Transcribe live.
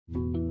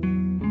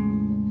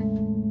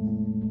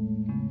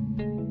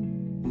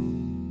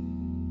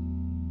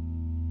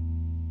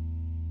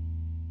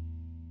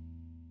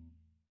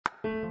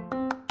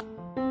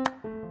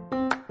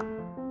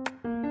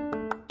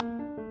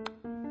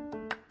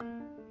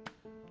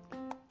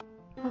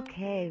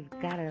Okay,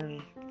 we've got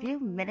a few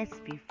minutes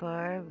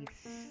before we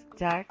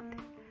start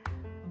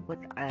with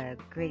a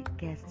great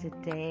guest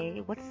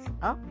today. What's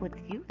up with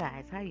you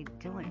guys? How you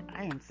doing?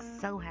 I am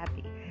so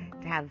happy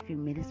to have a few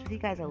minutes with you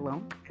guys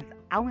alone because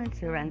I wanted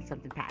to run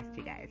something past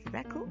you guys. Is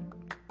that cool?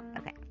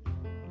 Okay.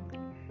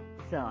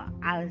 So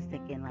I was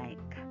thinking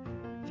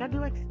should I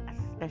do a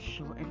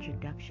special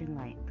introduction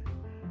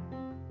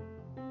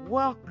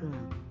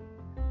welcome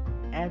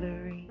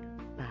everybody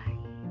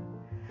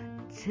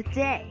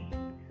today.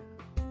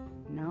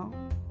 No?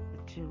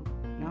 Too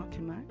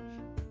much?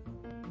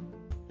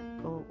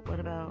 Oh, what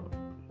about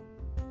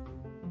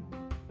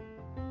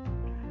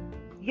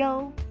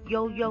yo,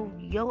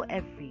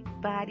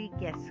 everybody?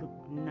 Guess who?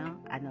 No,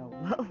 I know.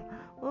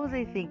 What was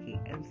I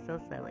thinking? I'm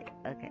so silly.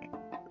 Okay.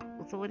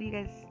 So what do you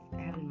guys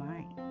have in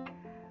mind?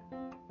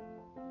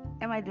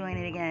 Am I doing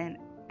it again?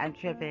 I'm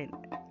tripping.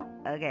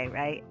 Okay,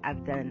 right?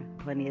 I've done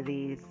plenty of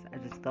these. I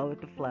just go with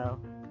the flow.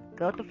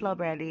 Go with the flow,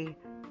 Brandy.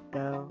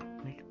 Go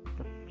with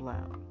the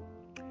flow.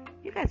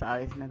 You guys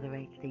always know the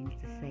right things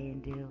to say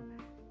and do.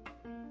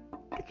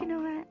 But you know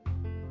what?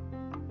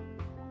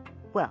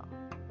 Well,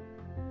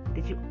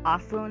 did you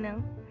also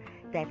know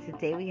that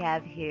today we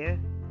have here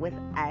with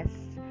us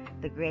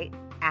the great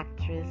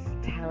actress,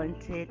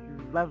 talented,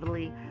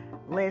 lovely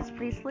Liz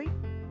Priestley?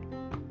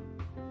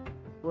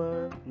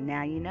 Well,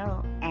 now you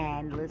know.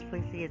 And Liz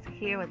Priestley is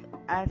here with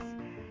us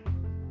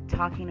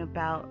talking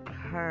about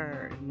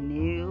her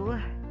new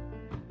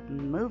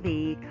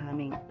movie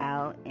coming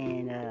out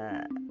in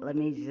let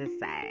me just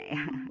say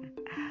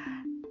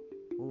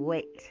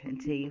wait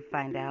until you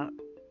find out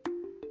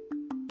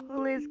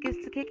who Liz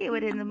gets to kick it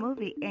with in the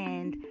movie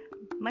and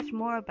much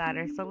more about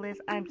her. So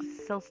Liz, I'm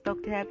just so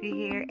stoked to have you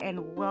here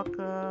and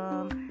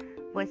welcome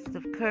Voices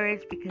of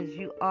Courage, because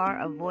you are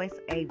a voice,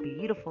 a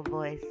beautiful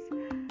voice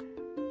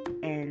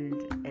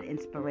and an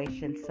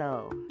inspiration.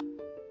 So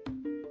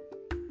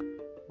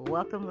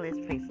welcome Liz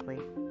Priestley.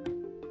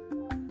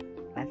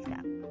 Let's go.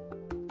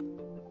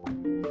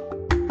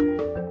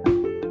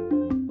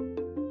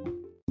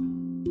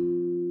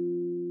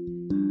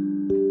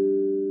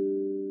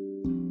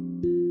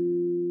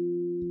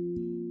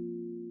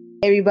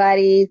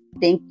 Everybody,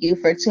 thank you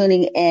for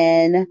tuning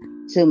in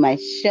to my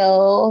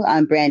show.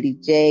 I'm Brandy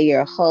J,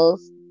 your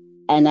host,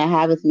 and I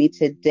have with me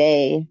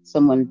today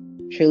someone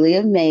truly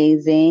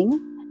amazing.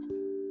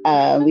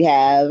 We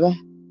have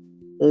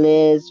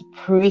Liz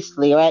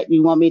Priestley, right?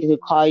 You want me to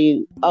call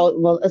you? Oh,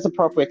 well, it's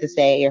appropriate to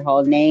say your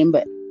whole name,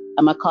 but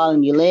am I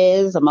calling you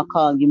Liz? Am I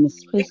calling you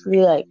Miss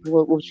Priestley?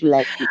 What would you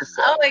like me to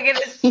say? Oh my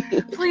goodness!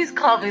 Please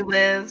call me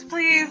Liz,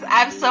 please.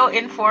 I'm so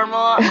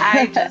informal.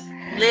 I just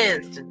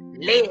Liz.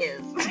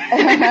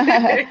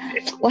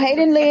 Well, hey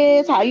then,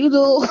 Liz. How you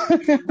do?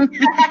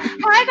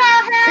 Hi,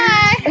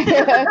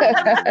 girl.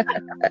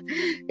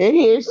 And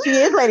here she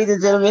is, ladies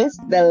and gentlemen,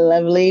 the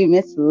lovely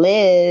Miss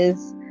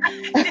Liz.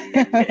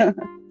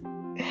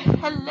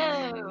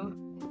 Hello.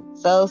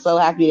 So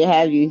happy to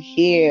have you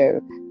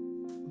here.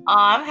 Oh,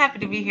 I'm happy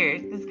to be here.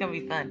 This is gonna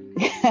be fun.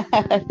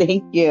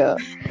 Thank you.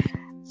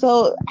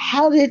 So,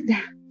 how did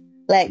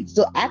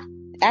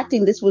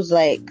acting? This was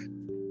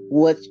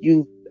what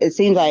you. It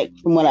seems like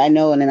from what I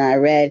know and then I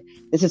read,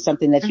 this is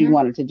something that you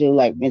wanted to do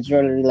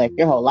majorly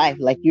your whole life.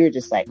 You're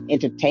just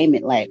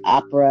entertainment,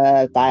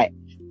 opera,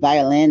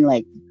 violin.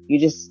 You're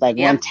just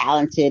one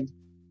talented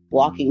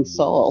walking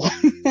soul.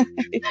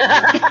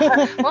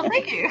 Well,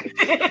 thank you.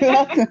 You're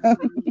welcome.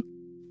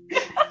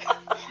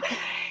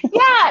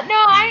 Yeah, no,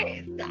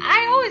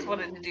 I always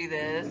wanted to do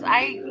this.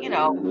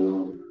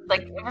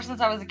 Ever since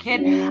I was a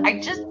kid, I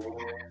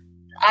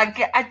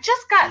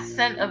just got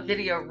sent a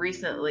video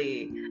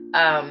recently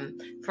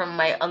from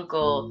my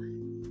uncle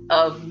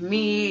of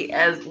me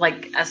as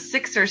a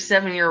 6 or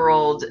 7 year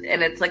old,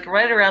 and it's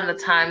right around the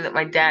time that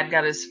my dad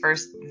got his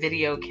first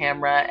video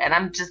camera, and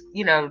I'm just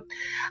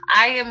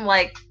I am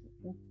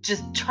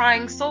just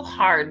trying so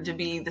hard to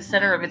be the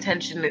center of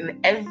attention in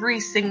every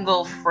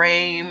single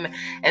frame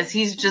as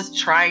he's just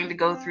trying to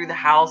go through the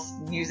house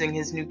using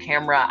his new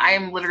camera. I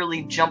am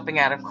literally jumping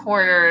out of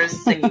corners,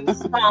 singing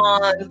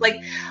songs.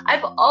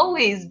 I've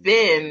always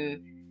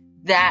been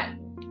that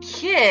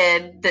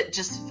kid that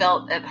just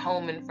felt at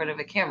home in front of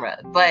a camera.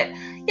 But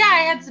yeah,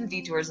 I had some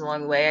detours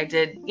along the way. I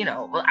did,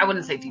 well, I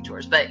wouldn't say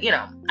detours, but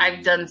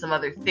I've done some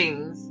other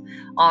things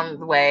on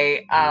the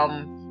way.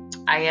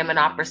 I am an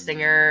opera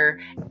singer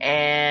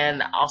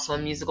and also a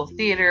musical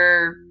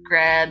theater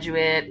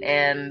graduate,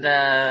 and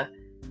I'm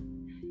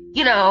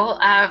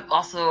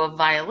also a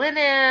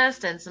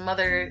violinist and some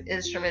other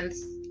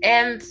instruments.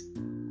 And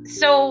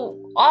so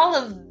all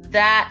of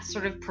that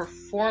sort of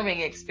performing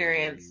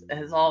experience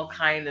has all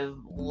kind of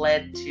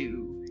led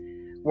to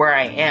where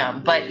I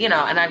am. But,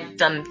 and I've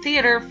done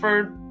theater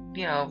for,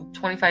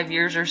 25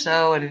 years or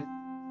so,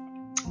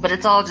 but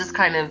it's all just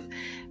kind of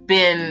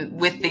been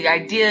with the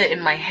idea in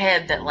my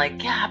head that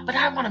but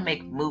I want to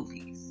make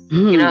movies.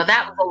 Mm-hmm.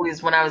 That was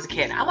always when I was a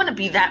kid. I want to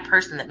be that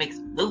person that makes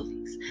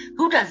movies.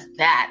 Who does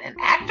that? An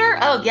actor?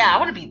 Oh yeah, I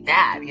want to be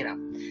that,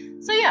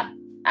 So yeah,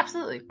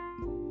 absolutely.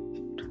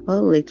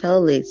 Totally,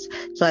 totally.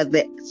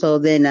 So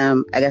then,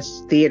 I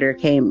guess theater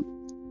came,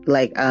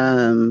 like,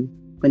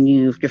 when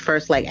your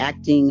first like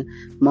acting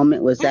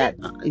moment was that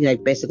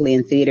like basically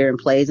in theater and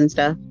plays and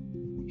stuff.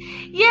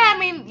 Yeah, I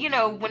mean,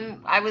 when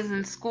I was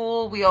in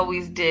school, we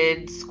always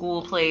did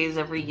school plays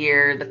every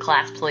year, the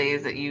class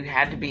plays that you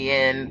had to be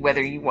in,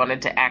 whether you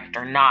wanted to act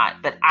or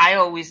not. But I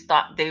always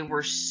thought they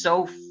were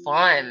so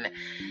fun.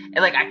 And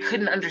like, I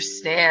couldn't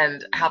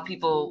understand how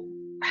people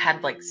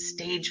had like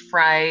stage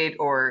fright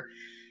or,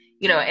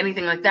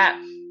 anything like that.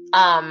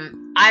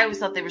 I always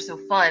thought they were so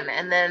fun.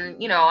 And then,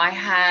 I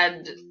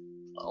had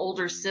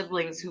older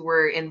siblings who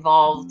were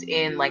involved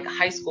in like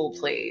high school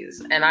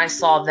plays, and I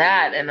saw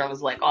that and I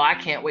was like, oh, I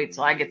can't wait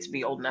till I get to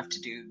be old enough to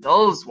do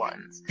those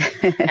ones.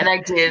 And I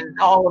did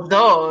all of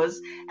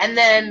those. And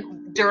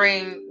then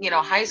during,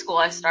 high school,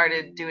 I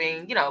started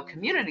doing,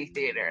 community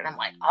theater, and I'm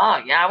like,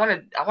 oh yeah, I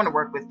want to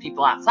work with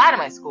people outside of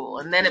my school.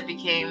 And then it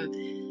became,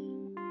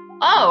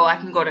 oh, I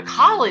can go to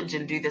college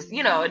and do this,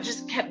 it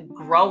just kept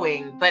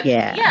growing. But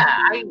yeah,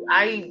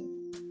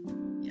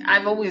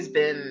 I've always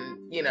been,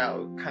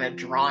 kind of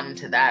drawn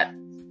to that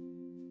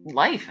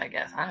life, I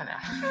guess. I don't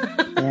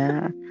know.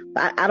 Yeah.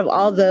 Out of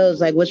all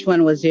those, like, which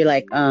one was your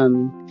like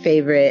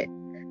favorite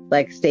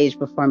like stage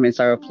performance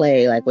or a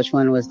play? Like, which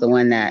one was the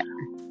one that?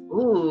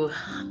 Ooh,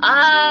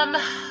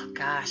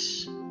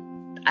 gosh,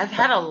 I've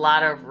had a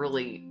lot of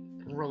really,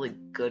 really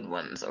good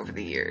ones over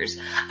the years.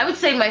 I would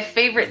say my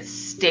favorite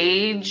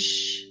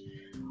stage.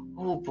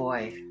 Oh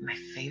boy, my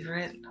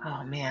favorite.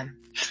 Oh man.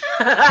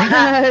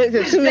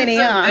 Too many,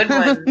 huh?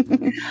 Good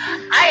ones.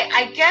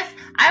 I guess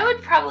I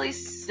would probably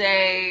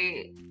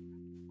say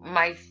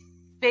my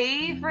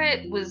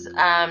favorite was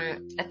I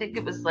think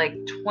it was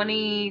like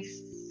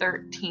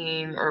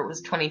 2013 or it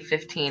was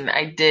 2015.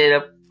 I did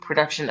a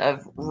production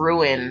of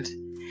Ruined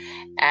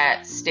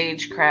at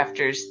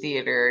Stagecrafters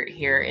Theater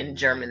here in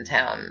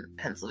Germantown,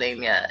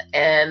 Pennsylvania.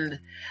 And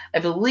I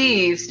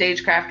believe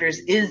Stagecrafters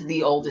is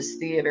the oldest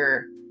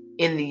theater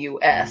in the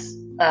US.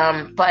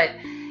 But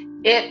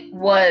it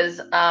was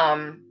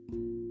a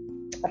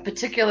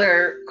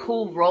particular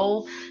cool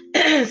role,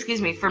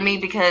 excuse me, for me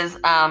because,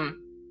 I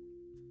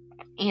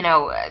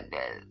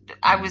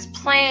was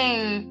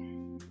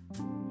playing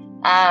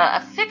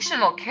a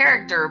fictional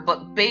character,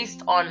 but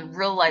based on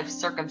real life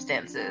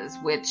circumstances,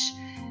 which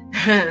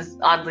is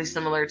oddly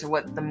similar to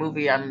what the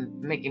movie I'm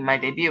making my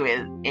debut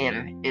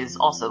is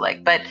also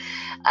like. But,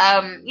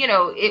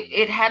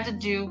 it had to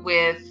do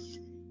with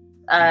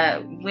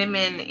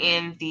women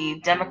in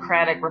the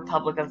Democratic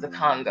Republic of the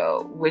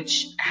Congo,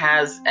 which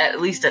has, at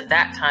least at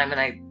that time,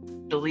 and I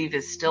believe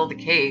is still the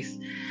case,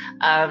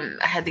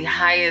 had the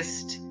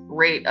highest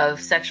rate of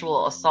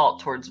sexual assault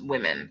towards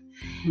women.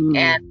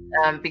 And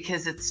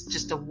because it's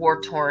just a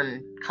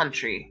war-torn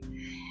country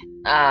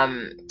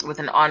with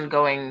an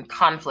ongoing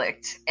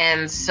conflict.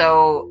 And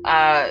so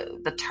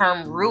the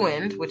term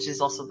ruined, which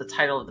is also the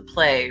title of the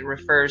play,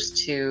 refers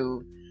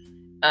to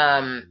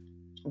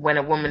when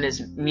a woman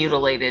is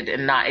mutilated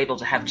and not able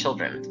to have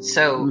children.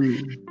 So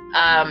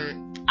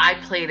I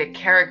played a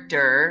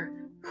character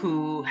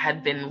who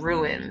had been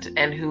ruined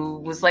and who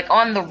was like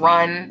on the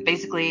run,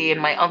 basically. And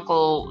my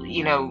uncle,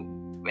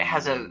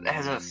 has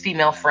a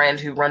female friend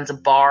who runs a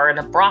bar and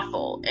a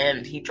brothel,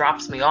 and he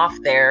drops me off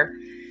there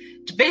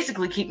to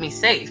basically keep me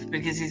safe,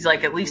 because he's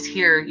like, at least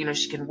here,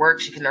 she can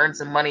work, she can earn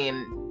some money,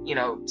 and,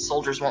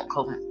 soldiers won't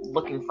come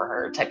looking for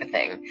her, type of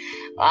thing.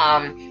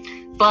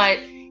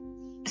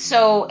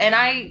 And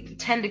I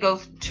tend to go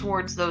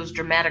towards those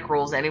dramatic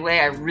roles anyway.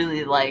 I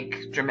really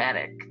like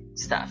dramatic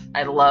stuff.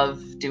 I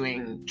love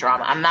doing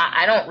drama.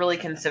 I don't really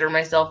consider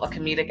myself a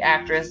comedic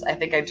actress. I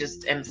think I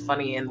just am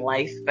funny in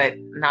life, but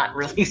not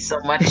really so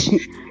much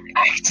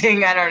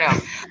acting. I don't know.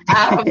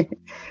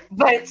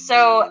 But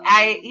so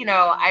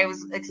I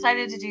was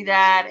excited to do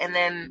that. And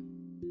then,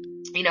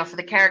 for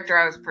the character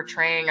I was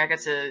portraying, I got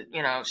to,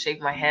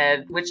 shave my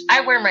head, which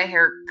I wear my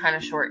hair kind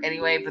of short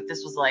anyway, but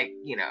this was like,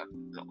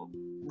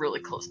 really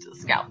close to the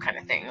scalp kind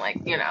of thing, like,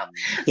 Yeah.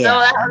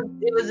 So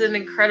it was an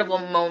incredible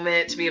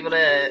moment to be able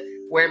to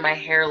wear my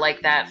hair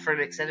like that for an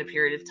extended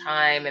period of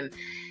time. And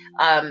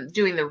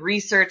doing the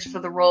research for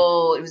the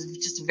role, it was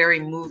just very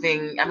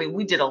moving. I mean,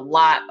 we did a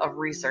lot of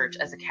research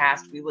as a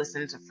cast. We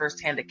listened to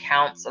firsthand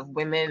accounts of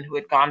women who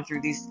had gone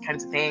through these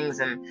kinds of things,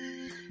 and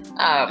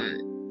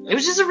it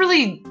was just a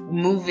really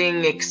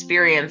moving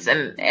experience.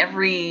 And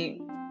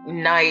every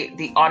night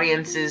the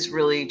audiences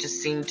really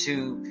just seemed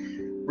to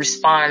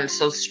respond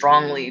so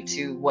strongly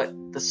to what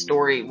the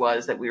story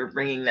was that we were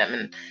bringing them.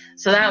 And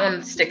so that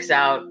one sticks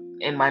out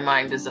in my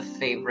mind as a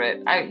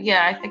favorite.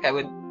 I think I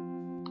would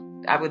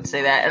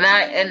say that.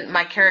 And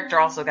my character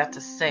also got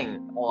to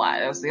sing a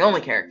lot. I was the only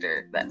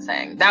character that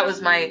sang. That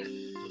was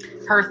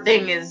her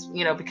thing is,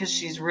 because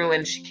she's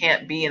ruined, she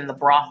can't be in the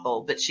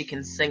brothel, but she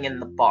can sing in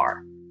the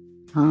bar.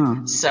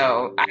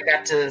 So I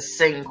got to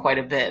sing quite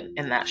a bit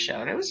in that show.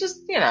 And it was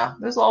just, it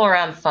was all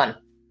around fun.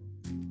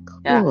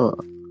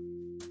 Cool.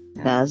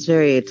 Yeah, it's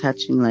very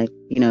touching, like,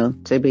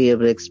 to be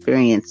able to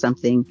experience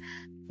something,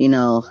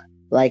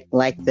 like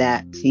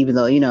that, even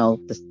though,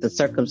 the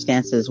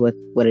circumstances with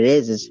what it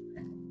is,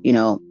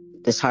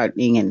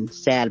 disheartening and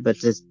sad, but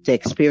just to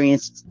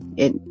experience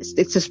it,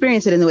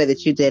 in the way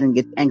that you did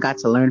and got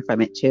to learn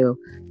from it too.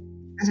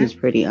 Seems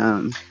pretty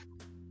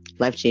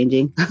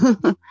life-changing.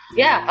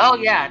 Yeah. Oh,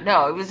 yeah.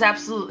 No, it was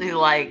absolutely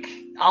like,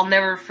 I'll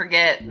never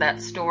forget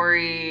that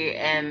story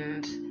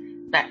and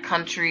that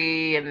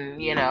country. And,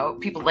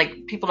 people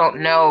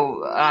don't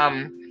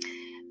know,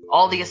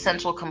 all the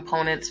essential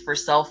components for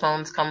cell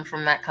phones come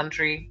from that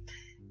country.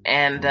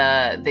 And,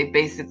 they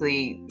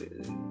basically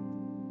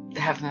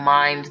have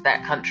mined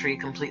that country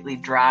completely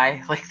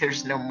dry. Like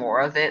there's no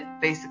more of it,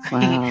 basically.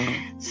 Wow.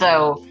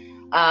 So,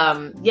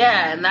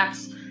 yeah, and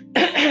that's,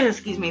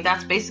 excuse me,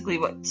 that's basically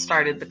what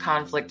started the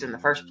conflict in the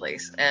first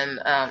place. And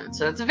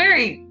so it's a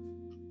very,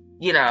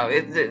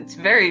 it's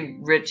very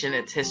rich in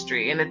its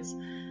history. And it's,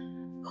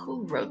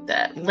 who wrote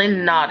that?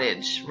 Lynn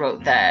Nottage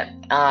wrote that.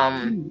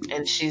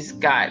 And she's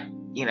got,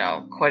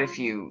 quite a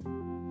few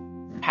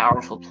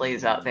powerful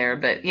plays out there.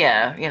 But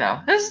yeah,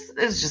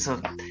 it's just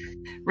a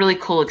really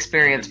cool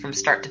experience from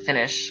start to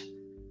finish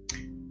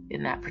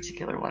in that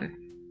particular one.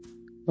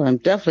 Well, I'm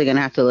definitely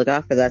gonna have to look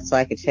out for that so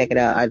I can check it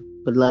out. I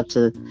would love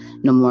to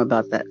know more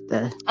about that.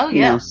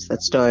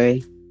 That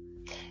story.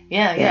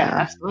 Yeah,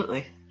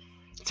 absolutely.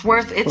 It's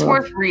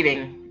worth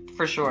reading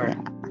for sure.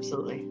 Yeah.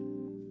 Absolutely.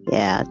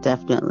 Yeah,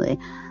 definitely.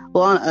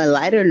 Well, on a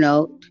lighter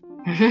note,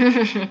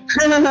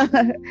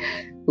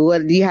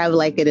 what do you have,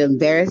 like an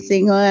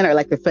embarrassing one or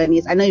like the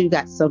funniest? I know you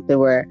got something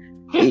where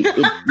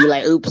you're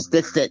like, oops,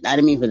 I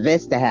didn't mean for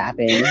this to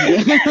happen.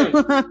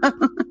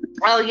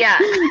 Well, yeah.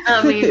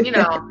 I mean,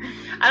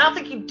 I don't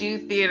think you do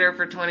theater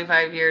for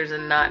 25 years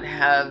and not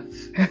have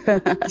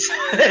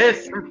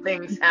some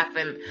things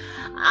happen.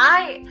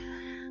 I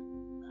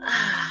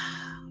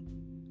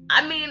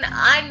mean,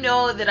 I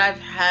know that I've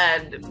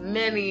had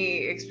many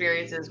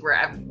experiences where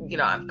I've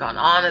gone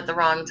on at the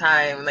wrong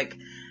time, like,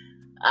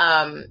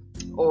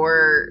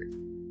 or,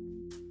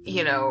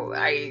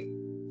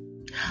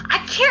 I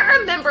can't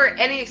remember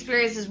any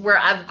experiences where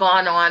I've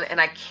gone on and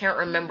I can't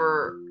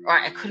remember, or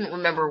I couldn't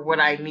remember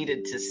what I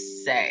needed to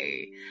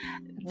say.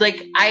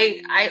 Like,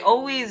 I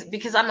always,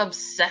 because I'm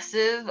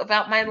obsessive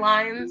about my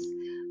lines,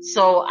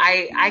 so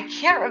I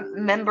can't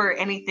remember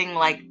anything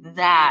like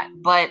that,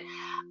 but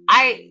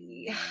I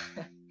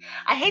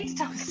hate to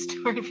tell this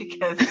story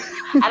because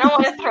I don't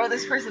want to throw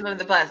this person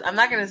under the bus. I'm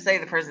not going to say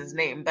the person's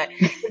name, but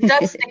it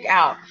does stick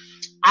out.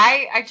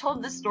 I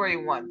told this story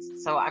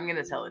once, so I'm going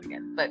to tell it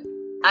again. But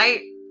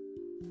I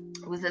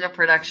was in a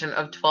production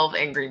of 12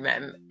 Angry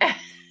Men.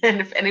 And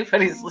if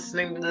anybody's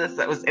listening to this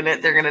that was in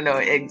it, they're going to know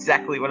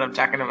exactly what I'm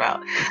talking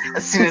about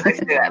as soon as I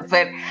say that.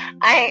 But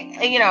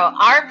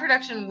our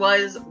production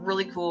was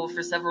really cool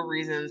for several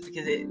reasons,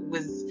 because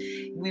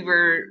we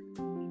were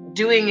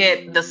doing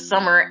it the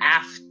summer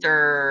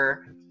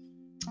after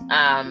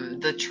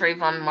the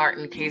Trayvon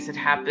Martin case had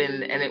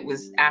happened, and it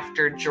was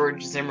after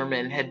George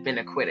Zimmerman had been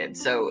acquitted.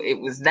 So it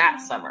was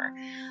that summer.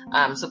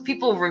 So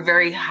people were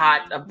very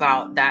hot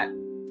about that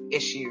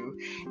issue.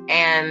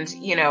 And,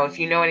 if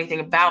you know anything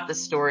about the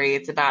story,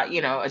 it's about,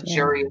 a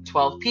jury of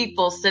 12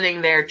 people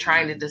sitting there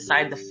trying to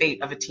decide the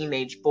fate of a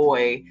teenage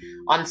boy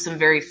on some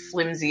very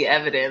flimsy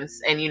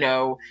evidence. And,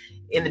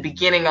 in the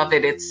beginning of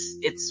it,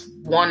 it's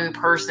one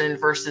person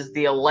versus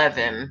the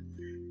 11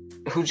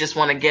 who just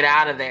want to get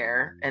out of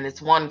there. And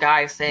it's one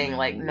guy saying,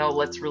 like, no,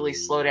 let's really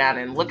slow down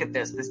and look at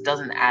this. This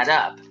doesn't add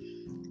up.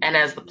 And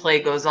as the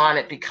play goes on,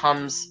 it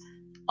becomes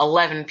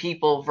 11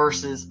 people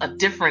versus a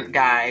different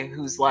guy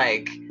who's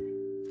like,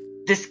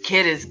 this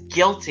kid is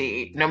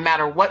guilty no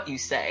matter what you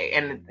say.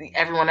 And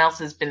everyone else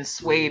has been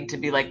swayed to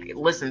be like,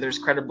 listen, there's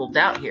credible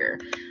doubt here.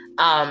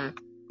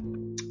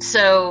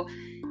 So,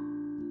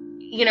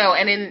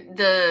 and in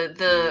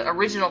the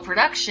original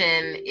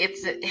production,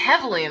 it's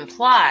heavily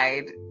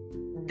implied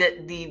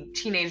that the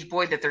teenage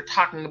boy that they're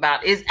talking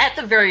about is at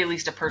the very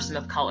least a person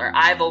of color.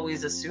 I've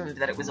always assumed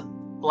that it was a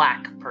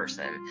black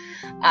person.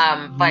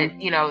 But,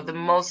 the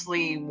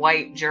mostly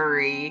white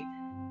jury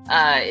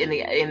in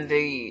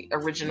the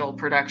original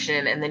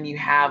production, and then you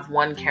have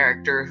one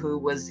character who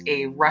was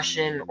a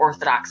Russian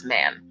Orthodox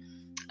man,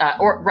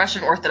 or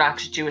Russian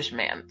Orthodox Jewish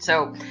man.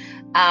 So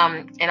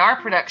in our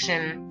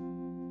production,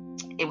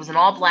 it was an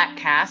all-black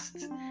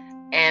cast,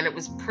 and it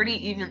was pretty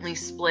evenly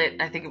split.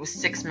 I think it was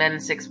 6 men,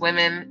 6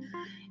 women,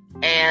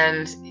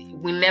 and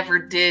we never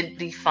did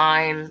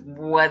define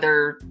what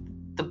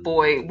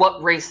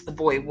race the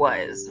boy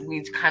was.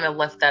 We kind of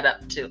left that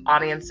up to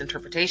audience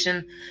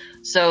interpretation.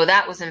 So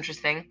that was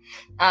interesting.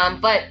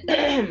 But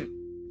in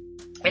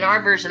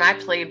our version, I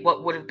played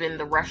what would have been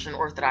the Russian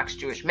Orthodox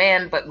Jewish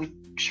man, but we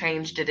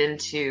changed it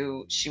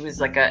into, she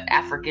was like an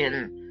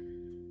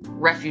African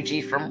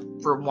refugee from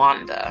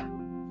Rwanda.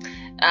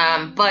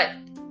 But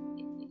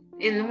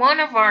in one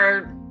of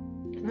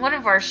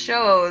our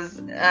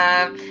shows,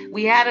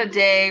 we had a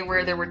day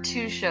where there were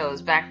 2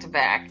 shows back to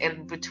back,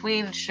 and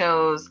between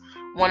shows,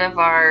 one of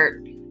our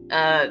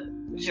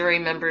jury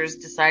members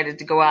decided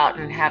to go out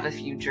and have a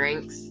few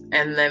drinks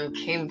and then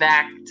came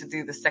back to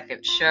do the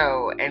second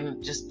show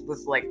and just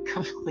was like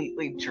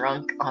completely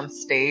drunk on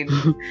stage.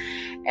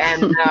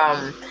 And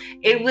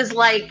it was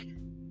like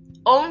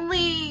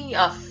only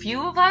a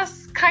few of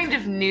us kind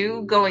of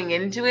knew going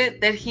into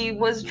it that he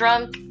was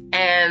drunk,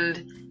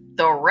 and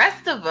the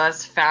rest of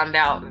us found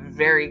out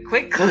very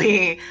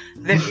quickly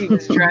that he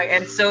was drunk.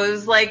 And so it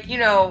was like, you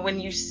know, when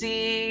you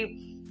see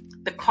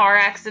the car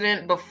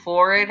accident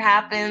before it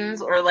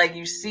happens, or like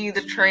you see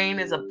the train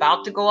is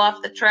about to go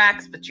off the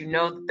tracks, but you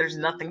know that there's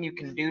nothing you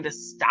can do to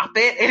stop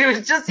it. It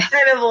was just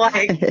kind of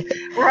like,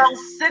 we're all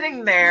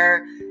sitting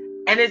there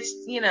and it's,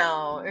 you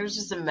know, it was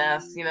just a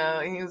mess, you know.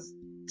 He was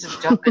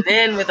just jumping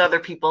in with other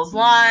people's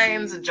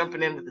lines and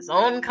jumping in with his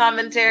own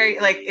commentary.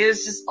 Like, it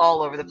was just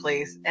all over the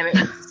place. And it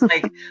was just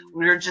like,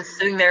 we were just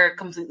sitting there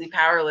completely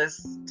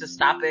powerless to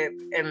stop it.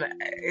 And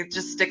it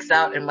just sticks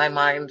out in my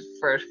mind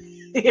for,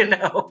 you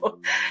know,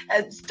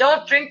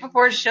 don't drink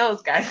before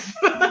shows, guys.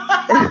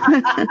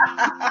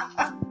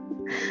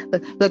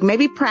 Look,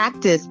 maybe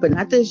practice, but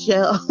not the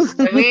show.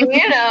 I mean,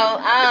 you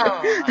know,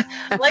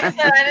 like I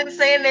said, I didn't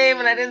say a name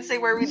and I didn't say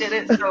where we did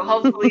it, so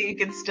hopefully you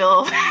can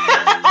still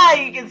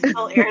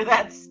air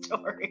that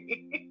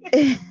story.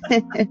 But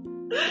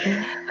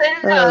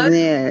no,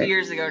 it was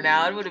years ago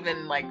now. It would have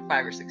been like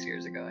 5 or 6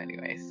 years ago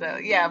anyway. So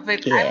yeah,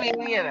 but yeah. I mean,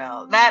 you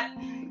know, that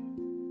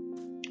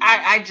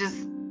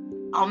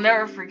I'll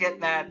never forget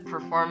that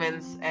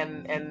performance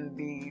and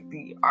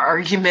the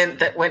argument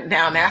that went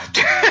down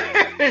after.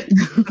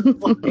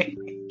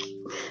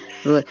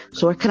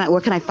 So where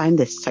can I find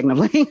this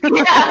technically?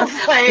 Yeah,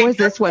 like, where's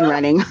this one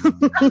running?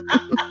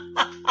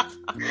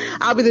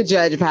 I'll be the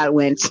judge of how it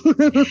went. Yep,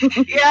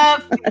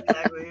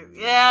 exactly.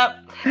 Yep.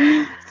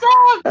 So,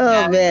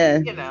 oh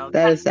man, you know,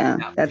 that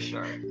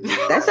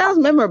sounds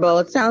memorable.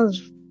 It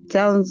sounds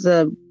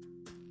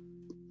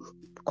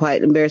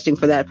quite embarrassing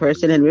for that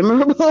person and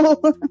memorable.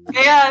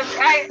 Yeah,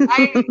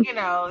 I you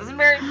know, it was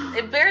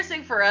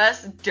embarrassing for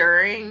us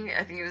during.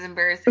 I think it was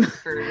embarrassing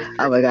for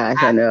oh my gosh,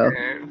 after, I know.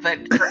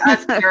 But for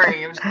us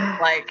during, it was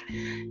just like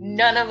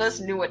none of us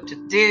knew what to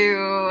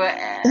do.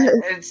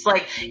 And it's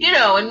like, you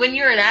know, and when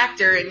you're an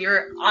actor and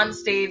you're on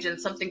stage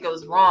and something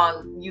goes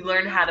wrong, you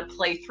learn how to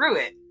play through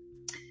it.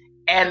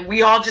 And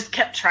we all just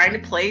kept trying to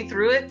play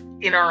through it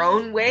in our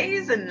own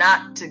ways and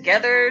not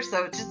together.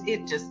 So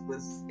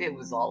it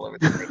was all over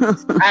the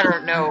place. I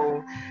don't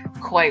know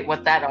quite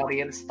what that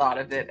audience thought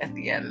of it at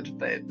the end,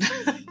 but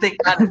they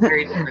got a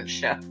very different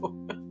show.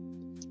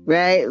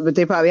 Right, but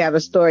they probably have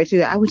a story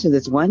too. I went to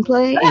this one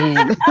play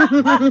and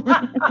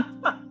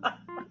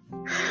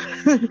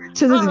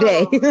to this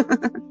day.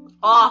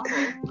 Awful.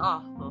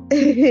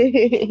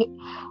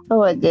 Oh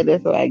my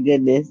goodness,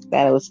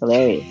 that was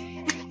hilarious.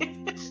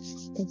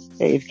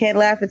 If you can't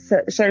laugh at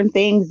certain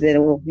things,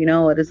 then, well, you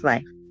know what it's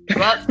like.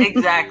 Well,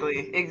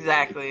 exactly.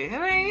 I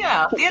mean,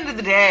 yeah, at the end of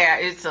the day,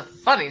 it's a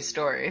funny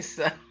story,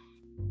 so.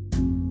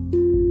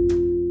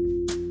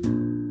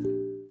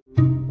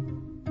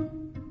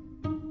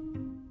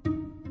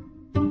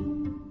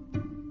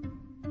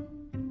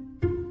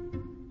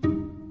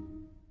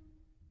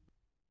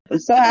 I'm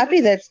so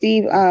happy that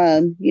Steve,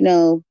 you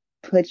know,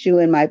 put you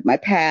in my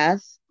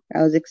path.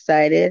 I was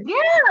excited.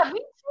 Yeah, me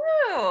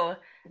too.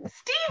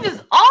 Steve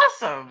is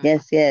awesome.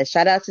 Yes.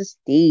 Shout out to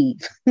Steve.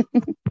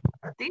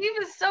 Steve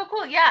is so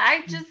cool. Yeah,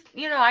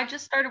 I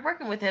just started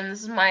working with him.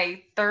 This is my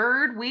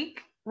 3rd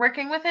week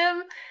working with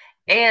him.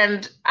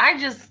 And I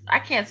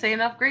can't say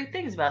enough great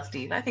things about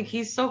Steve. I think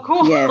he's so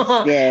cool.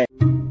 Yes.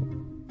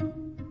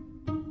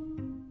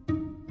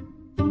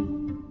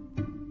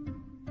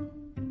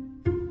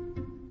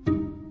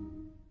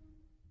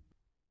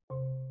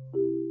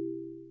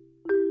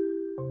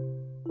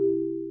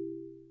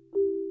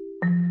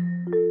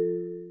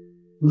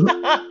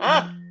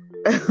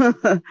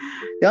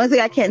 The only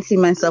thing I can't see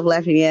myself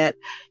laughing at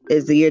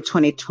is the year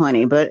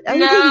 2020, but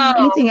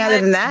anything other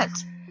than that,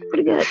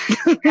 pretty good.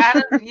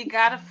 you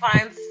gotta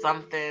find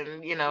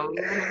something, you know,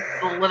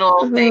 the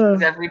little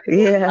things every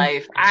day in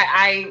life.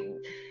 I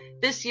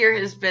this year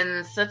has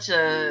been such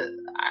a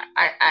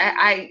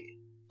I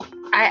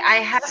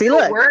have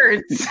no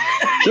words.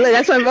 Look,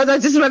 that's what I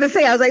was just about to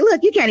say. I was like,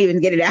 look, you can't even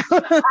get it out.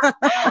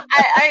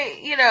 I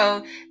you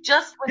know,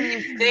 just when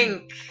you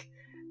think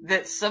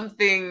that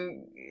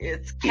something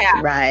it's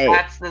capped, right,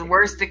 that's the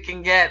worst it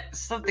can get,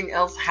 something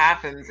else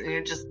happens and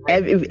you're just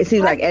like, it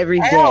seems like every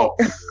day.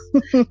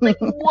 Like,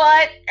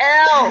 what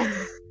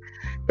else?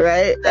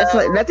 Right? So, that's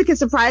like, nothing can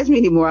surprise me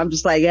anymore. I'm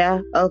just like, yeah,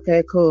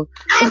 okay, cool.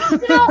 I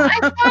thought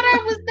I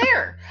was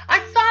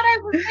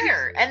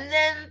there. And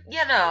then,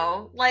 you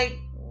know, like,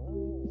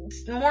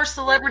 more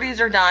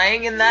celebrities are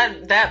dying, and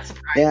that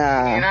surprised me.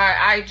 And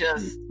I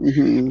just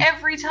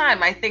every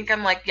time I think,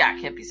 I'm like, yeah, I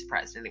can't be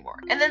surprised anymore.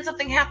 And then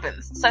something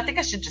happens. So I think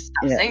I should just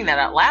stop saying that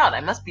out loud. I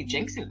must be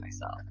jinxing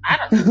myself. I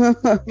don't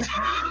know.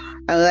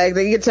 I'm like,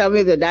 you could tell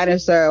me the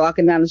dinosaur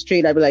walking down the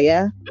street, I'd be like,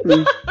 yeah,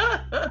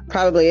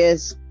 probably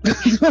is.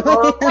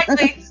 Most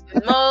likely.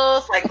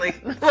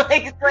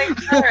 Like,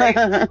 all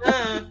right.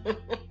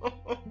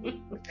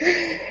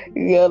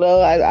 You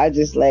know, I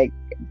just like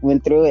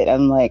went through it.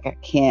 I'm like, I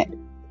can't.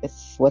 I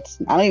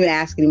don't even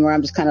ask anymore.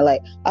 I'm just kind of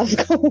like, I'll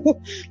just go.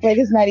 Like,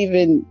 it's not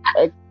even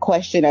a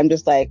question. I'm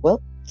just like,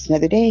 well, it's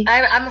another day.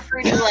 I'm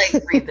afraid to like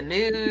read the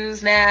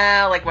news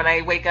now. Like when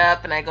I wake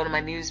up and I go to my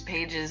news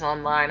pages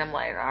online, I'm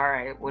like, all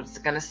right, what's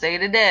it gonna say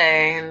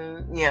today?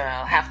 And you know,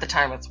 half the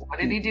time it's, what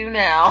did he do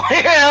now?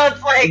 You know,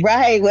 it's like,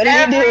 right, what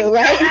did he do?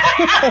 Right?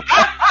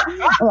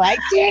 I'm like,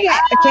 dang it,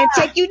 I can't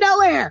take you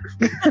nowhere.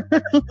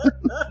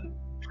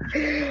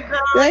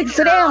 Like,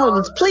 sit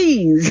down,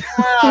 please.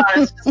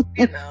 It's just,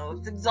 you know,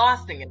 it's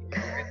exhausting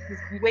anymore.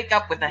 You wake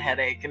up with a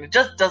headache and it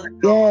just doesn't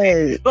go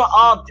away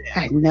all day.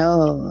 I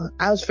know.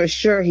 I was for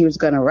sure he was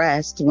going to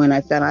rest when I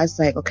found out. I was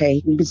like,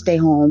 okay, you can stay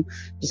home.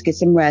 Just get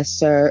some rest,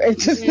 sir. And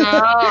just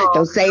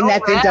don't say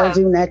nothing. Rest. Don't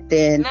do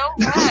nothing. No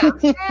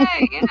rest.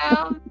 Hey, you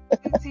know,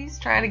 he's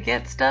trying to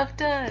get stuff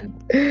done.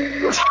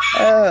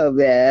 Oh,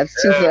 man.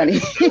 That's too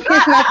funny.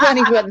 It's not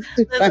funny, but it's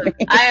too funny.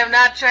 I am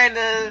not trying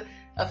to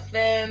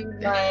offend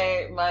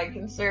my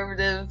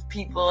conservative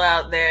people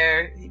out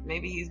there.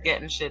 Maybe he's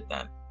getting shit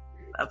done.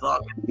 That's all.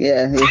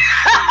 Yeah.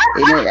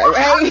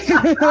 Right?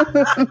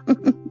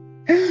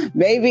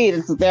 Maybe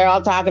they're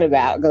all talking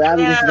about, because I'm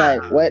just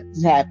like,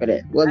 what's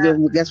happening? Well,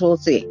 guess we'll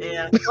see.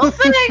 Yeah, we'll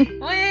see.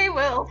 We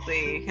will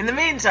see. In the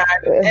meantime,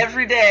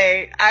 every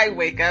day I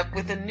wake up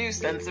with a new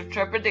sense of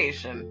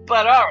trepidation.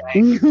 But all right.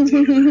 And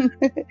you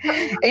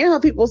know how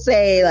people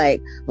say,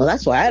 like, well,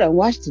 that's why I don't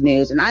watch the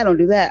news and I don't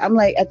do that. I'm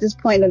like, at this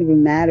point, it doesn't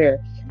even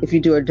matter if you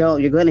do or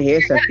don't. You're going to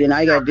hear something. All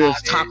you got to do is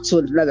talk to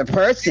another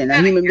person,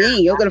 a human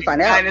being. You're going to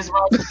find out.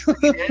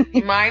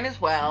 You might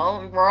as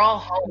well. We're all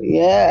home.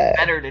 Yeah.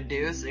 Better to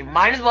do. So you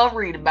might as well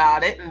read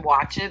about it and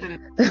watch it and,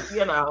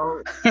 you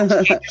know,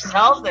 educate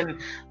yourself and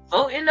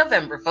vote in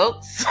November,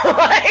 folks.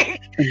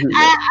 Like,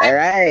 all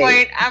right.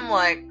 Point, I'm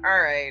like,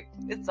 all right,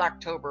 it's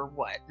October,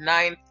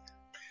 9th?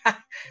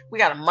 We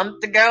got a month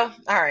to go?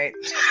 All right.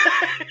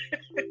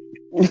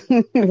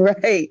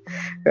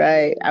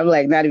 Right. I'm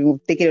like not even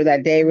thinking of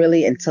that day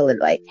really until it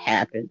like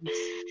happens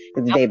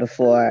the day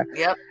before.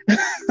 Yep.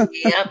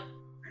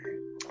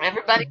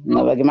 Everybody.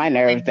 No, look, my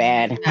nerves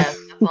bad. That's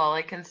all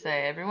I can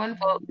say. Everyone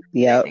vote.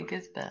 Yep. I think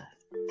is best.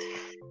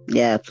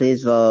 Yeah,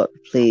 please vote.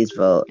 Please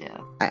vote. Yeah.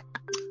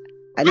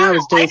 I know I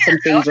was doing some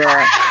things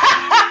wrong.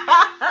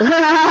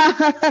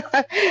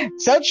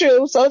 So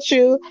true.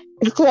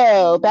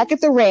 So back at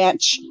the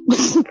ranch.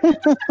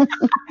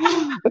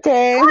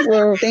 Okay,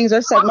 where things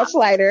are so much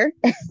lighter.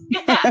 Yeah,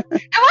 I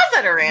was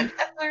at a ranch.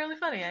 That's really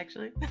funny,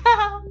 actually.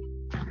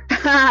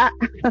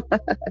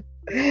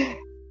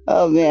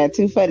 Oh man,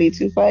 too funny.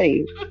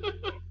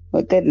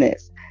 My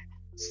goodness.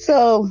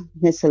 So,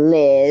 Miss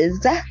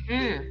Liz,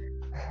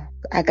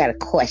 I got a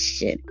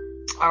question.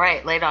 All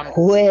right, lay it on.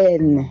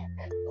 When,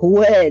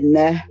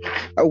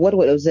 or what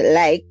was it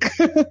like?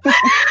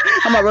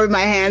 I'm gonna rub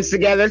my hands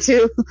together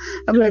too.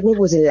 I'm like, what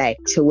was it like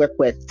to work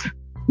with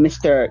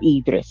Mr.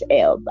 Idris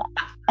Elba?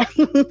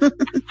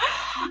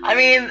 I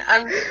mean,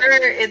 I'm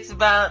sure it's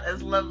about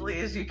as lovely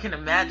as you can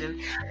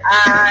imagine.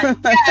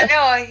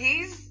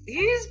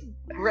 He's.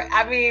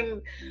 I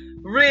mean,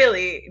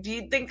 really, do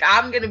you think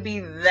I'm gonna be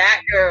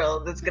that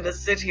girl that's gonna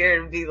sit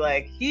here and be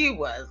like, he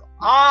was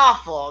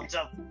awful,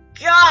 just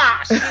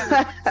gosh, he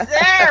was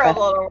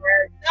terrible to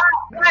work.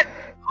 What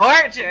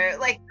torture?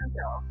 Like,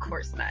 no, of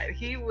course not.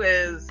 He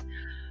was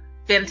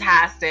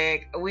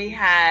fantastic. We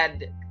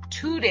had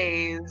 2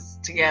 days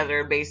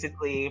together,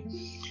 basically.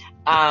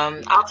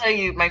 I'll tell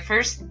you, the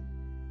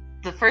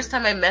first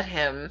time I met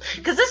him,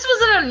 because this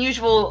was an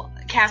unusual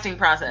casting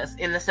process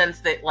in the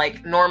sense that,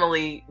 like,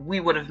 normally we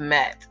would have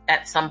met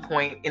at some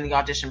point in the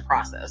audition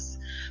process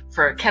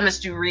for a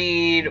chemistry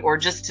read or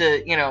just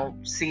to, you know,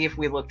 see if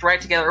we looked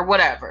right together or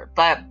whatever.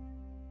 But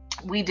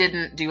we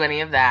didn't do any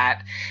of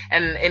that.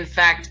 And in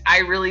fact, I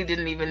really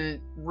didn't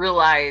even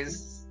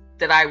realize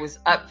that I was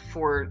up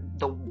for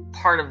the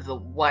part of the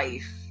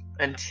wife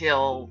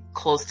until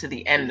close to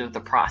the end of the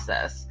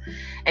process.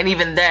 And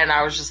even then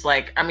I was just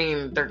like, I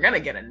mean, they're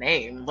gonna get a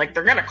name, like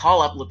they're gonna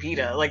call up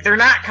Lupita, like they're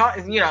not they're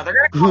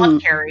gonna call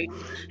up Carrie,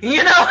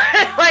 you know.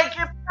 Like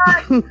it's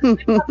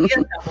not be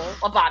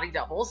a body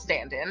double,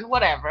 stand-in,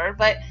 whatever.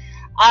 But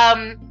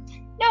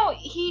no,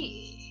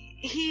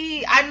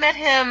 I met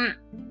him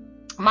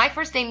my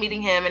first day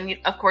meeting him, and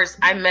of course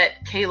I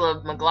met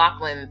Caleb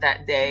McLaughlin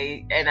that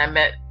day, and I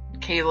met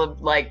Caleb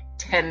like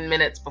 10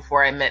 minutes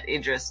before I met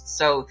Idris.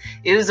 So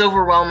it was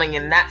overwhelming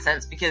in that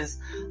sense because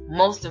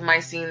most of my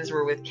scenes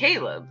were with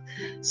Caleb.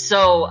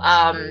 So,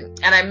 and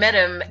I met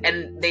him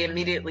and they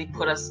immediately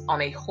put us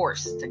on a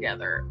horse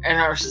together. And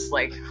I was just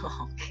like,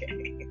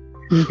 okay.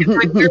 It's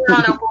like you're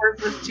on a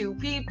horse with 2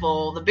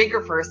 people. The bigger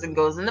person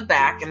goes in the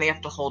back and they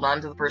have to hold on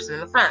to the person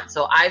in the front.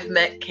 So I've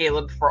met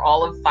Caleb for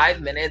all of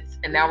 5 minutes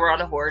and now we're on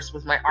a horse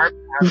with my arm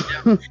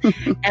around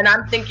him. And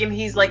I'm thinking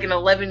he's like an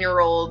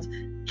 11-year-old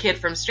kid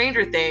from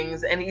Stranger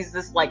Things and he's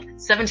this like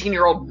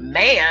 17-year-old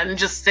man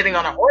just sitting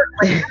on a horse.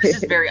 Like, it's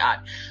just very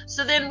odd.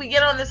 So then we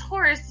get on this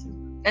horse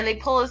and they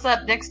pull us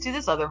up next to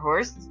this other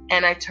horse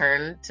and I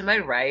turn to my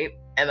right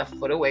and a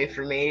foot away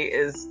from me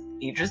is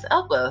Idris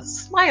Elba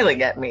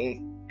smiling at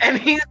me. And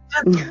he's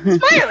just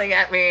smiling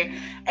at me.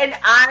 And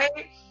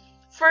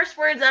first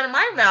words out of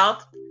my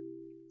mouth,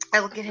 I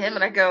look at him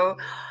and I go,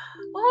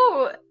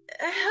 "Oh,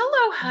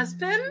 hello,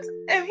 husband."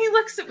 And he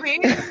looks at me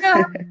and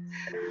goes,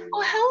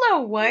 "Oh,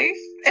 hello, wife."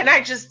 And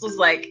I just was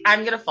like, I'm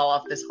going to fall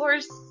off this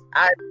horse.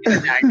 I'm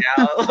going to die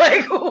now.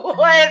 Like,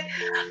 what?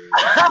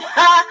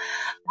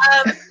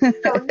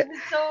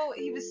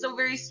 He was so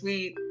very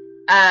sweet.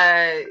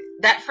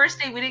 That first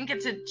day we didn't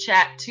get to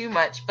chat too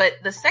much, but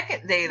the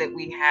second day that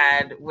we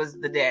had was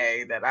the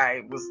day that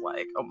I was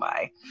like, oh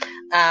my.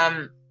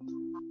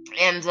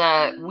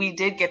 And we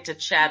did get to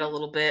chat a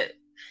little bit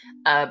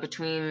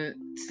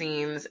between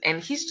scenes,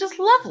 and he's just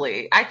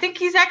lovely. I think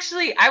he's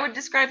actually, I would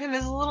describe him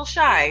as a little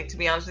shy, to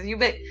be honest with you,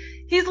 but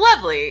he's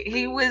lovely.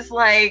 He was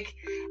like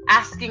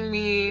asking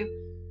me,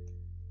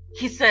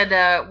 he said,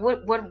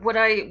 what would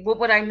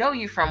I know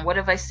you from? What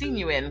have I seen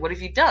you in? What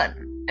have you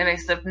done? And I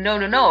said,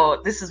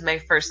 no, this is my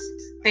first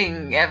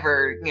thing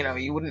ever. You know,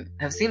 you wouldn't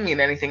have seen me in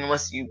anything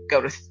unless you go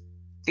to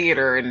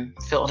theater in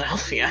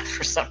Philadelphia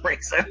for some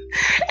reason.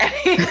 And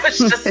he was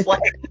just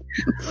like,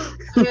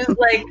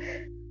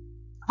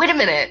 wait a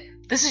minute,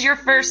 this is your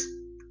first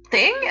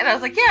thing? And I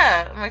was like,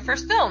 yeah, my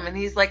first film. And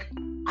he's like,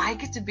 I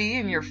get to be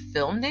in your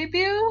film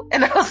debut?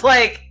 And I was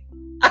like,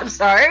 I'm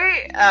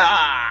sorry?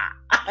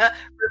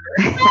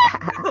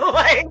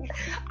 Like,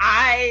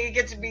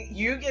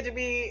 you get to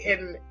be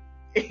in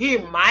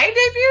my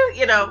debut?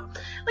 You know,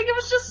 like, it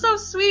was just so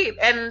sweet.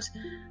 And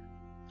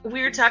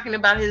we were talking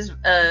about his,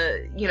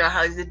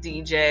 how he's a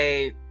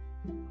DJ.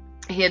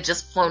 He had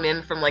just flown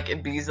in from like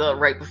Ibiza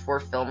right before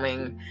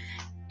filming.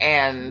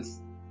 And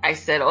I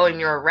said, oh, and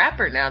you're a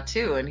rapper now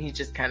too. And he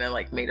just kind of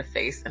like made a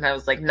face. And I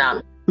was like,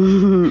 nah.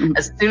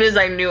 As soon as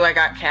I knew I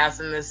got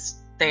cast in this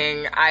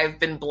thing, I've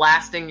been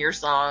blasting your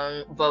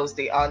song,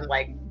 Boasty, on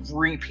like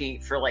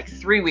repeat for like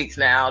 3 weeks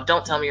now.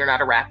 Don't tell me you're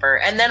not a rapper.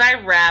 And then I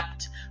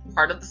rapped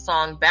part of the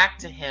song back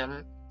to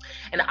him.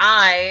 And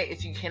I,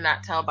 if you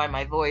cannot tell by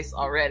my voice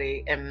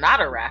already, am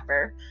not a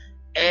rapper.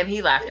 And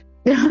he laughed.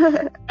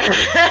 And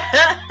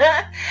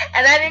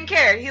I didn't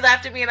care. He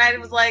laughed at me and I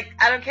was like,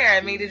 I don't care. I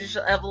made Idris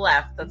Elba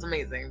laugh. That's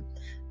amazing.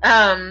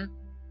 But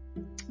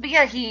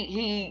yeah,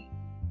 he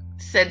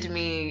said to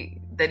me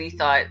that he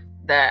thought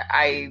that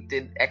I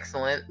did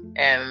excellent.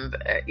 And,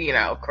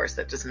 of course,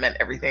 that just meant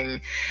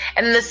everything.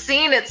 And the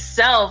scene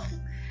itself,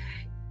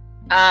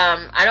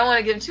 I don't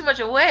want to give too much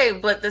away,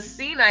 but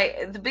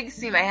the big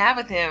scene I have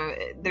with him,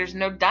 there's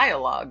no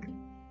dialogue.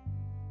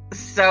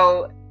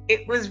 So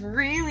it was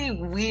really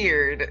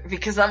weird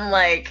because I'm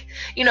like,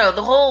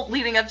 the whole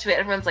leading up to it,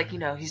 everyone's like,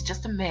 he's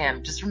just a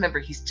man. Just remember,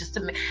 he's just a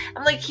man.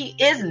 I'm like, he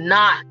is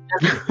not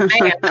just a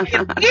man.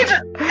 He's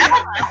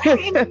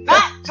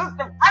not just a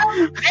man. I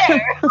don't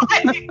care.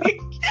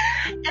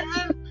 And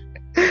then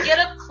you get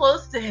up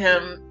close to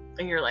him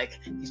and you're like,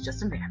 he's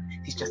just a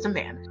man. He's just a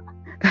man.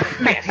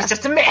 He's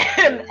just a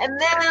man. And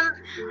then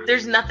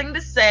there's nothing to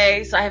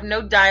say, so I have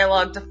no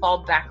dialogue to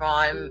fall back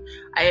on.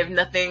 I have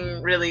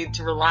nothing really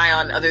to rely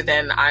on other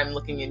than I'm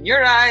looking in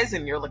your eyes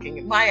and you're looking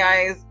in my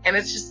eyes. And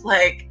it's just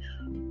like,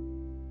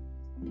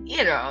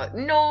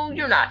 no,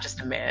 you're not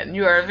just a man.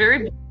 You are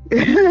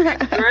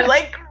you're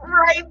like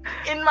right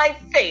in my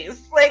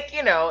face. Like,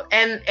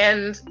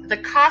 and the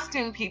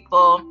costume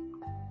people,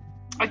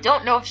 I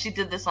don't know if she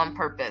did this on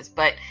purpose,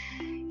 but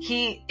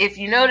if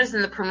you notice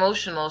in the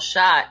promotional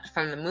shot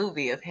from the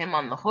movie of him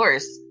on the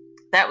horse,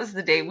 that was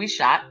the day we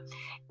shot.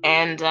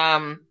 And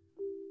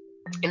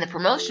in the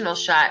promotional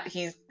shot,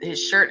 his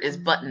shirt is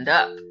buttoned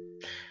up.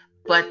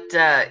 But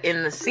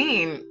in the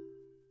scene,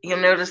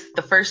 you'll notice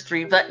the first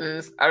 3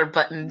 buttons are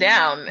buttoned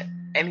down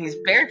and he's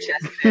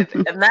bare-chested.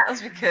 And that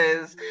was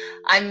because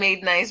I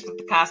made nice with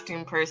the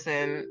costume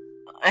person.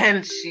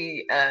 And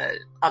she,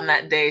 on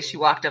that day, she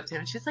walked up to him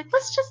and she's like,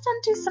 let's just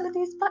undo some of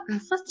these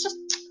buttons. Let's just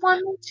 1,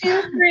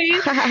 2,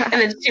 3. And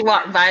then she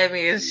walked by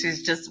me and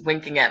she's just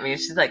winking at me and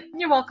she's like,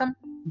 you're welcome.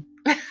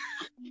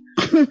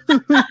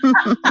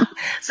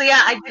 So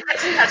yeah, I did get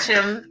to touch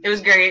him. It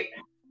was great.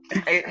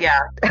 I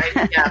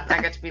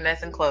got to be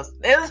nice and close.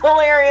 It was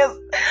hilarious.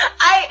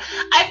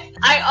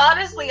 I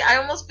honestly, I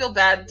almost feel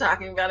bad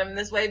talking about him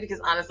this way because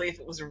honestly, if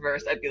it was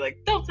reversed, I'd be like,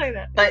 don't say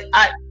that. But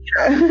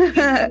he's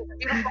a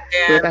beautiful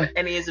man,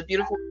 and he is a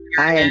beautiful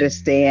man. I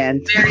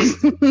understand. Very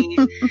sweet.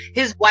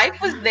 His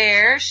wife was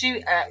there.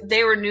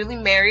 They were newly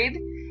married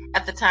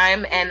at the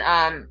time,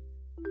 and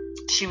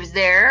she was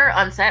there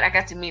on set. I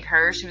got to meet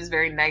her. She was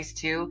very nice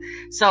too.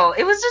 So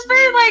it was just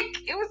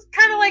it was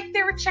kind of like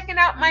they were checking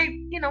out my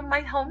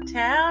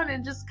hometown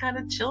and just kind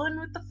of chilling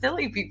with the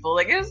Philly people.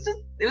 Like it was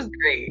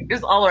great. It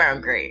was all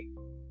around great.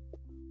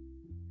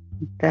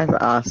 That's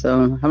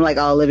awesome. I'm like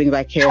all living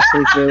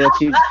vicariously through what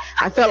you.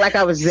 I felt like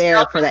I was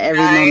there for the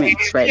every moment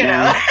right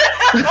now.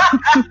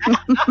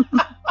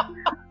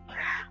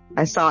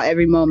 I saw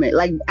every moment.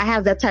 Like I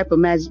have that type of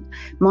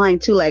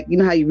mind too. Like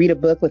how you read a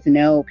book with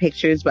no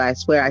pictures, but I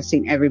swear I've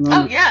seen every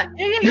moment. Oh yeah.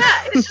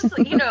 It's just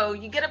like,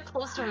 you get up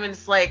close to him and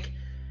it's like,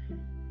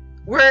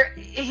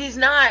 he's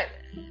not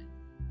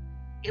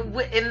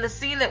in the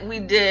scene that we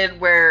did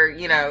where,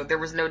 you know, there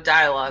was no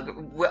dialogue,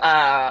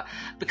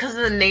 because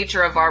of the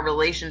nature of our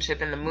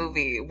relationship in the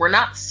movie, we're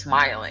not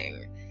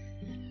smiling.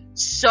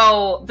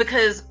 So,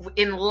 because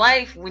in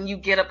life, when you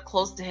get up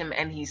close to him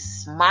and he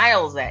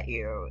smiles at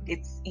you,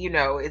 it's, you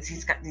know,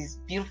 he's got these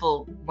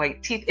beautiful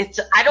white teeth.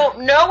 I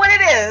don't know what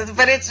it is,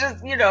 but it's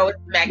just, you know, it's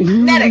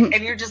magnetic.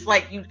 And you're just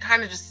like, you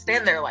kind of just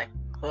stand there like,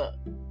 huh.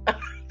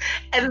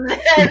 And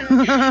then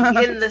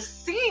in the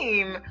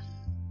scene,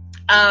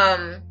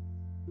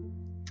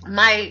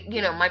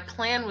 my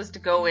plan was to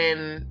go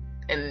in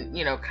and,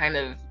 you know, kind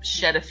of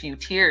shed a few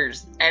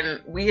tears. And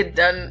we had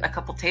done a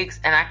couple takes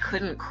and I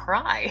couldn't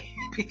cry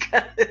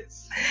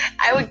because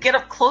I would get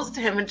up close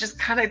to him and just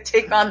kind of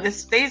take on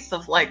this face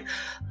of like,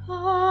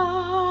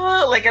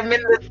 oh, like I'm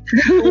in this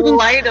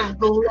light of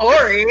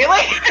glory.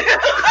 Like,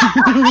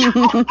 and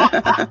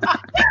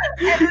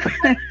it's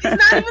like, he's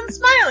not even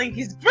smiling.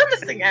 He's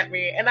grimacing at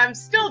me. And I'm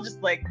still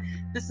just like,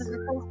 this is the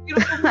most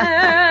beautiful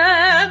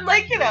man.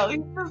 Like, you know,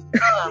 he's just,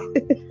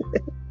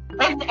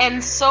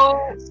 and so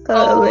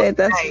oh man,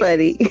 that's nice.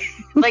 Funny.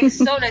 Like,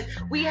 so nice.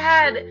 We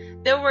shot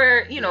in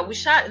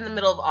the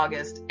middle of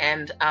August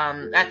and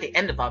at the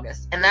end of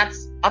August, and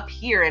that's up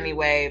here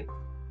anyway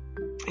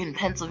in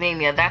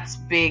Pennsylvania. That's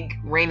big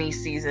rainy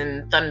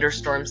season,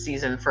 thunderstorm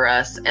season for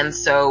us. And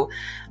so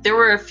there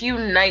were a few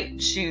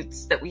night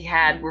shoots that we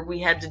had where we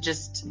had to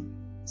just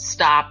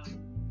stop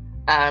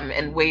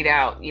and wait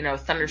out, you know,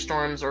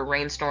 thunderstorms or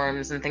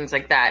rainstorms and things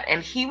like that.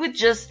 And he would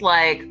just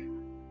like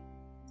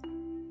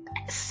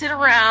sit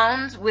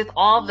around with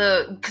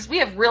because we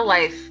have real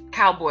life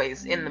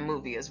cowboys in the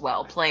movie as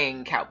well,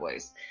 playing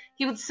cowboys.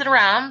 He would sit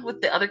around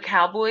with the other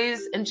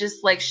cowboys and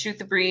just like shoot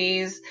the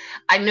breeze.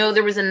 I know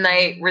there was a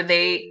night where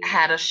they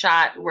had a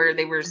shot where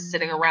they were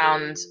sitting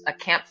around a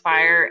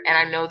campfire, and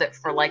I know that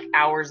for like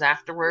hours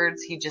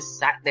afterwards, he just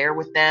sat there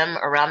with them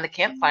around the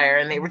campfire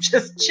and they were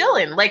just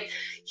chilling. Like,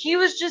 he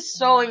was just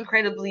so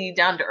incredibly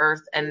down to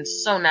earth and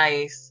so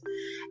nice.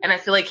 And I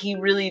feel like he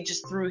really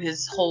just threw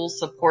his whole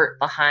support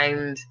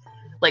behind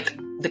like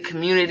the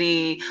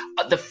community,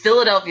 the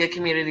Philadelphia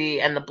community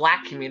and the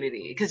Black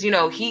community. Because, you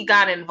know, he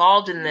got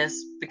involved in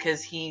this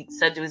because he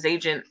said to his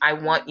agent, I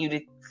want you to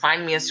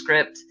find me a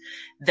script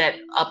that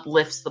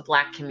uplifts the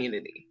Black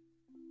community.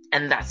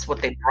 And that's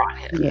what they brought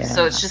him. Yeah.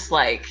 So it's just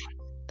like,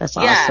 that's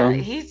awesome.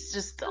 Yeah, he's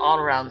just all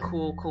around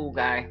cool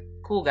guy.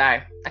 Cool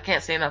guy. I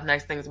can't say enough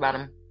nice things about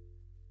him.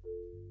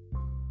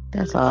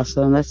 That's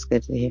awesome. That's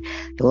good to hear.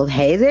 Well,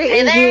 hey there,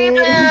 Adrian.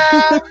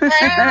 I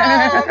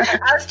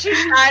was too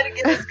shy to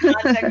get his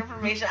contact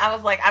information. I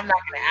was like, I'm not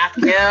going to ask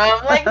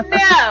him. Like,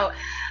 no.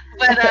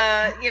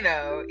 But, you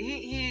know,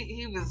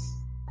 he was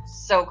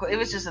so cool. It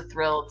was just a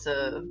thrill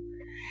to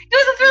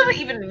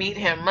even meet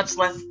him, much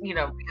less, you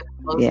know, be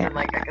close and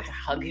like, I get to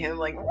hug him.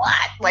 Like, what?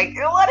 Like,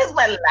 what is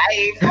my life?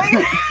 Like,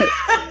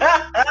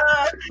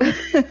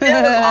 it was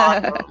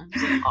awesome.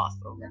 It was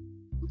awesome.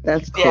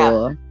 That's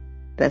cool. Yeah.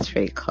 That's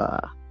very cool.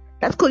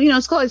 That's cool. You know,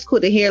 it's cool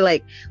to hear,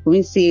 like, when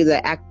we see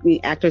the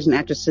actors and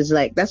actresses,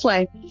 like, that's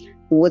why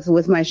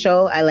with my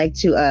show, I like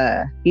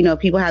to, you know,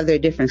 people have their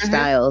different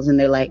styles and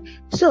they're like,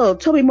 so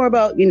tell me more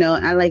about, you know,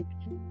 I like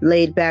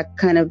laid back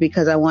kind of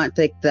because I want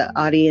like the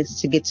audience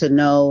to get to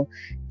know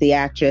the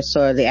actress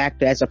or the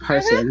actor as a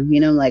person, you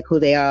know, like who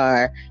they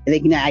are, and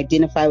they can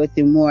identify with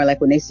you more, like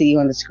when they see you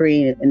on the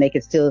screen and they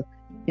can still,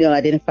 you know,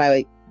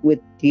 identify with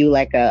you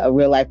like a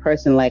real life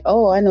person, like,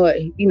 oh, I know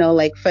it, you know,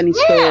 like funny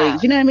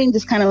stories, you know what I mean?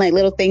 Just kind of like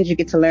little things you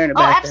get to learn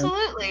about. Oh,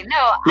 absolutely. Them.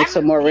 No, makes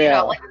it more real. You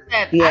know, like I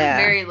said, I'm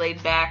very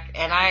laid back,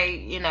 and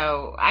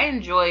I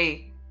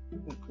enjoy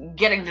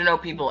getting to know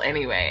people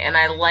anyway, and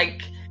I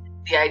like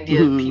the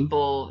idea of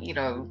people, you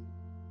know,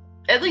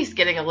 at least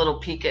getting a little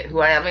peek at who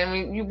I am. I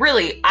mean,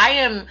 I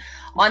am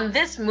on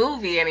this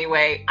movie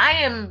anyway. I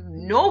am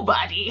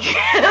nobody.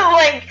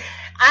 Like,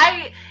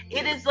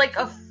 it is like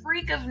a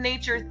freak of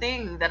nature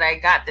thing that I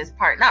got this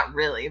part. Not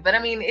really, but I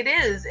mean, it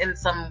is in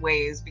some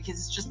ways, because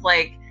it's just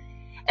like,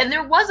 and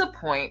there was a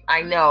point,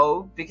 I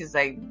know, because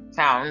I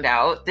found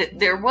out that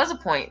there was a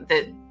point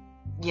that,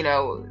 you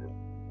know,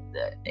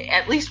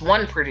 at least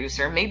one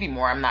producer, maybe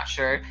more, I'm not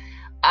sure,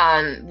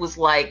 was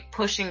like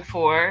pushing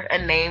for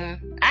a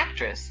name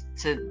actress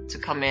to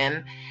come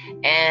in.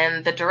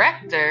 And the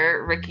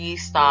director, Ricky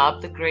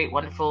Staub, the great,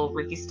 wonderful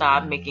Ricky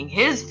Staub, making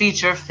his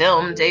feature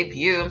film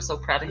debut, I'm so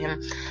proud of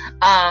him,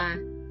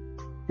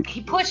 he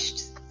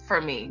pushed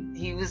for me.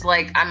 He was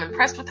like, I'm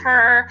impressed with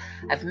her.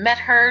 I've met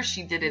her.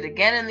 She did it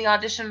again in the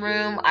audition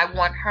room. I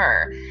want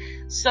her.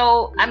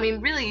 So, I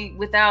mean, really,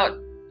 without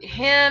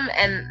him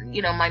and,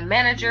 you know, my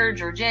manager,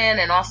 Georgianne,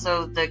 and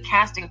also the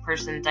casting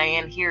person,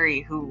 Diane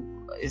Heary,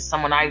 who is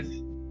someone I've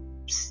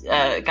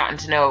gotten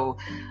to know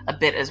a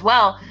bit as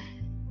well,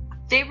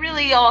 they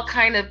really all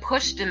kind of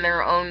pushed in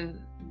their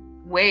own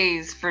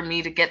ways for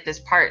me to get this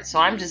part. So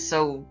I'm just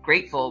so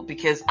grateful,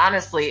 because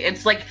honestly,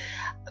 it's like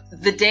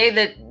the day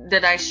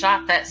that I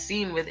shot that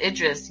scene with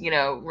Idris, you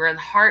know, we're in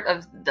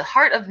the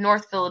heart of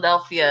North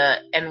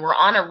Philadelphia, and we're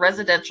on a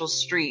residential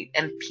street,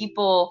 and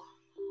people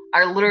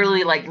are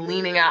literally like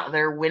leaning out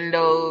their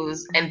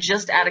windows, and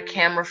just out of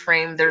camera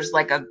frame there's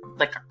like a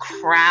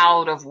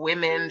crowd of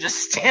women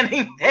just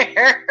standing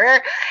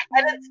there.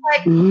 And it's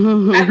like,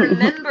 I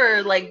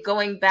remember like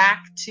going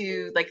back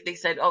to, like, they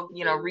said, oh,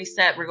 you know,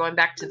 reset, we're going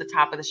back to the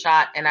top of the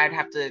shot, and I'd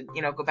have to,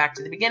 you know, go back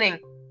to the beginning,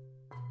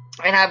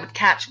 and I would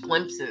catch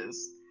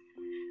glimpses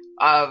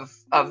of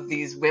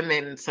these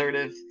women sort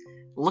of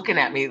looking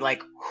at me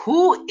like,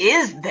 who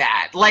is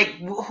that? Like,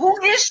 who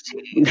is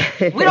she?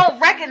 We don't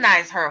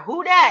recognize her.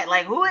 Who that?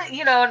 Like, who,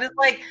 you know, and it's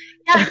like,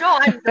 yeah, no,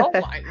 I'm no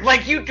one.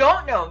 Like, you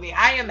don't know me.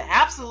 I am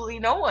absolutely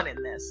no one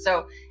in this.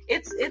 So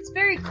it's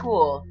very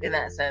cool in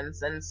that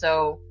sense. And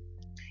so,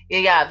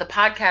 yeah, the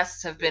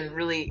podcasts have been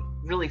really,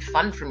 really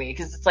fun for me,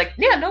 because it's like,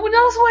 yeah, no one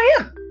knows who I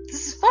am.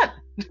 This is fun.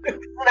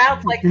 Now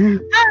it's like,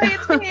 hi,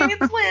 it's me,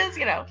 it's Liz,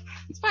 you know,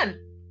 it's fun.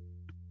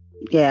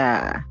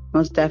 Yeah,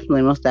 most definitely.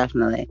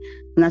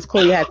 And that's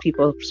cool you have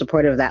people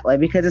supportive that way,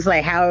 because it's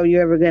like, how are you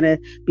ever going to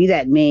be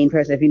that main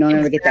person if you don't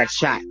ever get that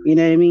shot? You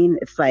know what I mean?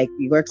 It's like,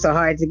 you work so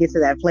hard to get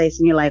to that place,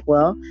 and you're like,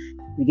 well,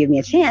 if you give me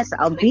a chance,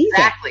 I'll be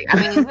there. Exactly. I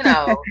mean, you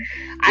know,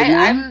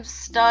 I'm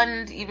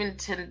stunned even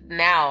to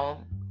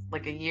now,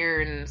 like a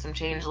year and some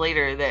change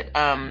later, that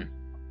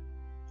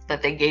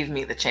they gave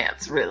me the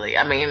chance, really.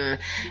 I mean,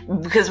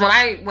 because when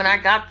I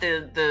got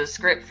the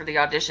script for the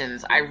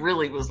auditions, I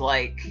really was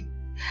like,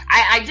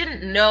 I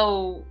didn't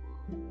know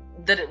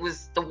that it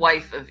was the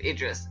wife of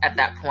Idris at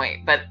that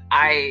point, but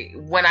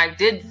when I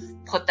did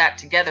put that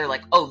together,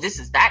 like, oh, this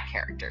is that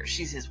character,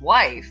 she's his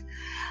wife,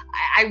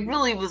 I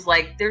really was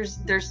like, there's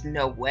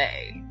no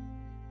way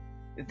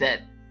that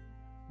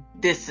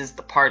this is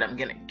the part I'm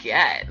gonna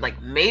get.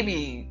 Like,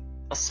 maybe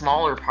a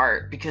smaller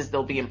part because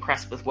they'll be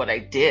impressed with what I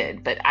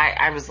did, but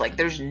I was like,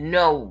 there's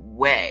no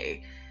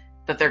way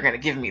that they're gonna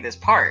give me this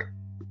part.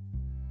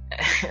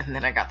 And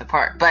then I got the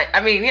part. But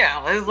I mean, you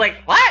know, it was like,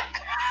 what?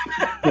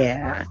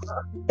 Yeah.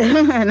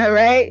 I know,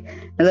 right?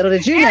 A little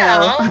did you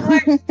know. I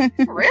was like,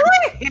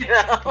 really? You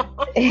know?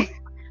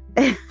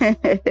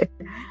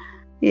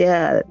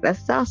 Yeah,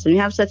 that's awesome. You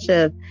have such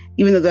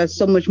even though there's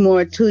so much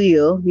more to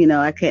you, you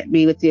know, I can't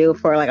be with you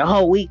for like a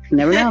whole week. You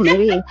never know,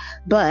 maybe.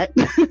 But,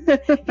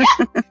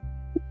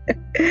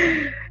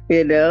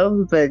 you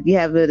know, but you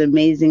have an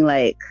amazing,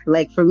 like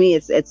for me,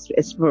 it's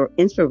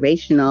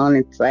inspirational. And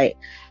it's like,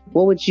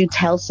 what would you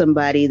tell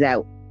somebody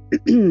that,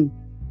 you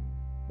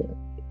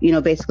know,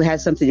 basically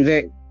has something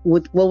very,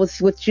 with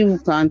what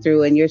you've gone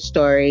through in your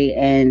story,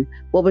 and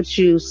what would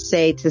you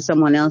say to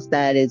someone else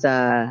that is,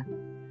 and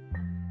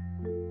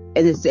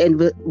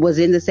was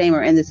in the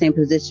same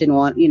position,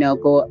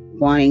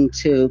 wanting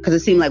to, because it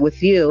seemed like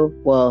with you,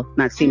 well,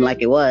 not seemed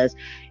like it was,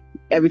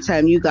 every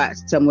time you got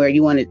somewhere,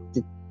 you wanted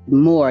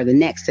more, the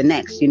next,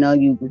 you know,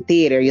 you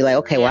theater, you're like,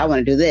 okay, well, I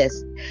want to do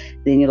this.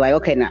 Then you're like,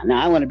 okay, now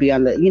I want to be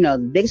on the, you know,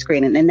 the big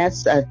screen. And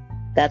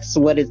that's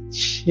what it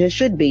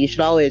should be. You should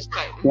always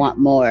want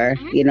more,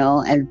 you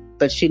know,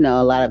 but you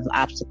know, a lot of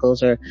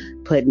obstacles are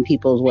put in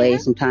people's way,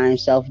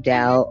 sometimes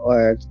self-doubt,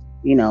 or,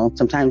 you know,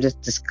 sometimes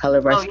just color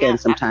of our skin,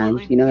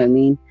 sometimes, absolutely. You know what I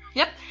mean?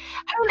 Yep.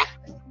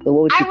 But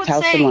what would you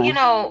tell someone? You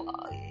know,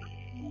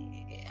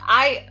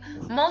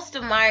 most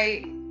of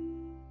my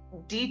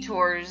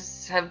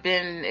detours have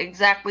been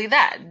exactly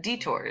that,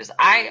 detours.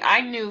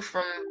 I knew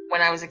from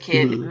when I was a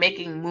kid,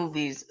 making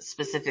movies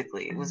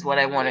specifically was what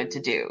I wanted to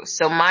do.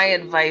 So my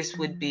advice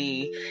would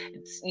be,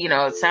 you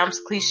know, it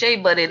sounds cliche,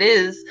 but it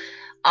is,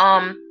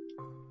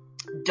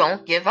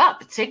 don't give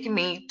up. It's taken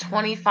me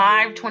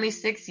 25,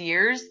 26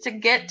 years to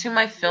get to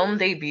my film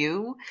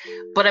debut.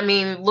 But I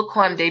mean, look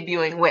who I'm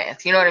debuting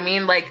with. You know what I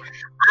mean? Like,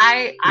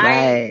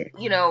 I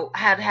you know,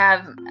 have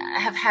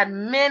had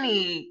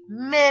many,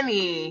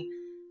 many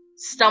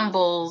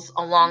stumbles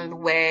along the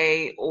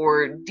way,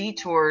 or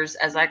detours,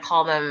 as I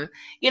call them.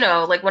 You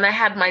know, like when I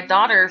had my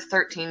daughter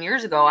 13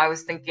 years ago, I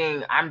was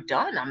thinking, I'm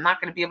done. I'm not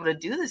going to be able to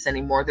do this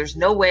anymore. There's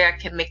no way I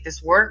can make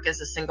this work as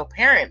a single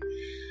parent.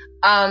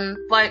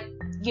 But,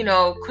 you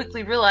know,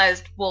 quickly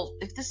realized, well,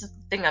 if this is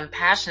the thing I'm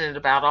passionate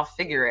about, I'll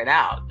figure it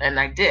out. And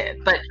I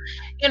did. But,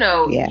 you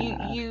know,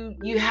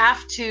 you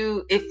have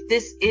to, if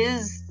this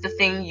is the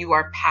thing you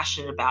are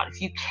passionate about,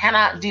 if you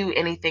cannot do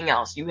anything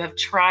else, you have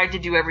tried to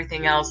do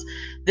everything else,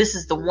 this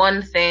is the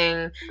one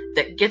thing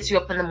that gets you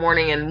up in the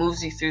morning and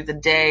moves you through the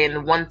day, and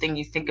the one thing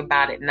you think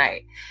about at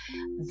night,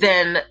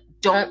 then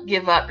don't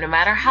give up, no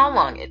matter how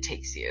long it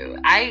takes you.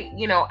 I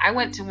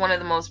went to one of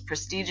the most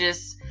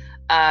prestigious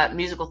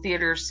musical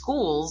theater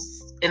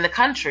schools in the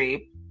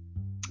country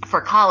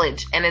for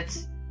college, and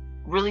it's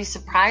really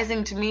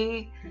surprising to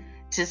me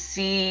to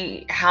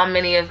see how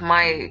many of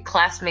my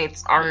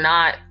classmates are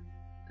not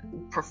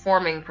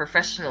performing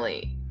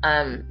professionally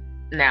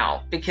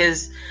now,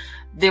 because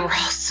they were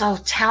all so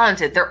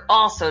talented. They're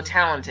all so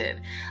talented.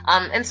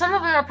 And some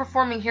of them are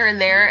performing here and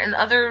there, and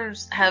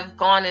others have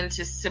gone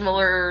into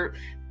similar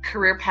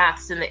career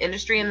paths in the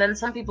industry, and then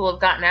some people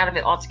have gotten out of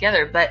it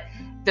altogether. But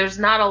there's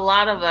not a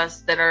lot of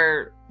us that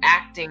are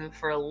acting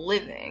for a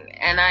living.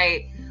 And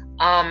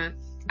I'm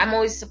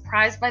always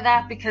surprised by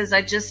that, because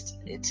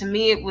to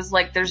me, it was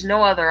like, there's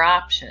no other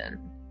option.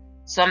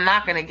 So I'm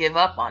not going to give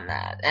up on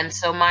that. And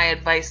so my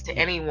advice to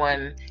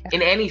anyone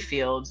in any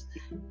field,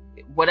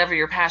 whatever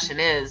your passion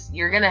is,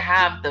 you're going to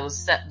have those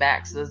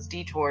setbacks, those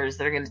detours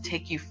that are going to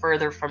take you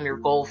further from your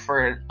goal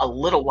for a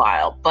little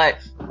while. But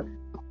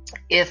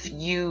if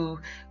you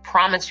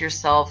promise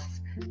yourself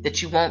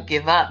that you won't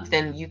give up,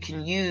 then you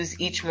can use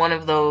each one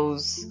of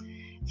those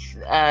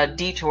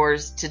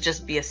detours to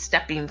just be a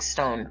stepping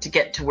stone to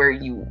get to where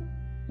you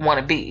want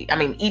to be. I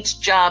mean, each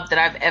job that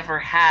I've ever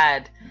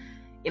had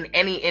in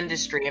any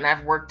industry, and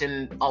I've worked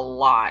in a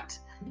lot,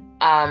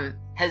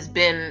 has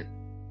been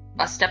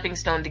a stepping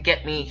stone to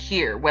get me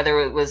here. Whether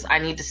it was I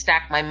need to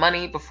stack my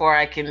money before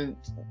I can,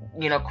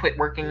 quit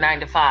working 9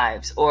 to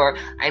 5s, or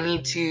I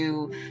need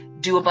to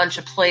do a bunch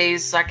of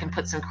plays so I can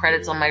put some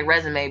credits on my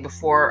resume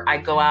before I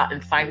go out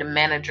and find a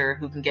manager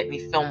who can get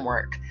me film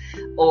work,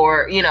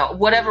 or,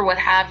 whatever, what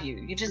have you.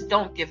 You just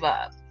don't give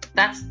up.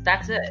 That's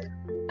it.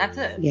 That's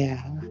it.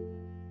 Yeah.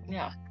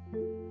 Yeah.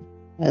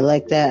 I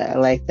like that.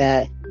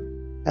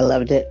 I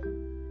loved it.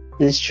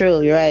 And it's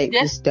true. You're right.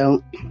 Yeah. Just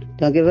don't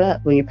give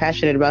up when you're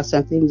passionate about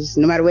something. Just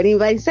no matter what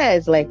anybody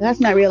says, like, that's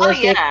not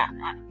realistic. Oh,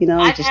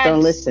 yeah.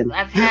 Don't listen.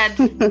 I've had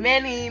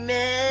many,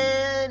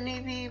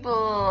 many people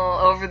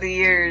over the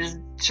years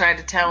try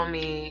to tell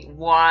me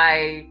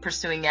why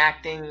pursuing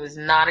acting was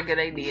not a good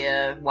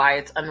idea, why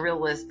it's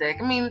unrealistic.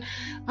 I mean,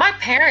 my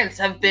parents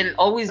have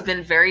always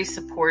been very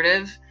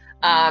supportive.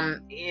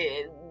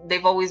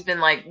 They've always been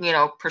like,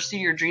 pursue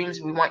your dreams.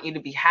 We want you to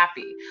be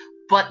happy.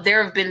 But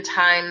there have been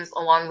times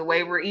along the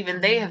way where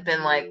even they have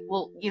been like,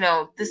 well,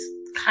 this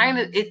kind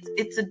of,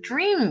 it's a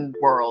dream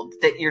world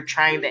that you're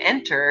trying to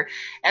enter.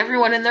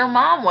 Everyone and their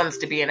mom wants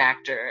to be an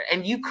actor,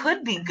 and you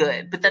could be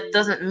good, but that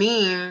doesn't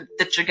mean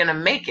that you're going to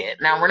make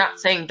it. Now, we're not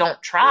saying don't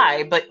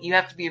try, but you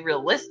have to be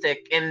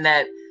realistic in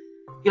that,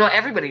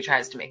 everybody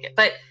tries to make it.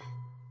 But,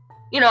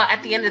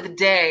 at the end of the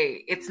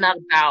day, it's not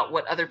about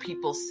what other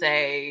people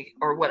say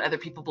or what other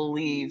people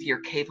believe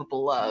you're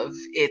capable of.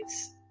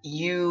 It's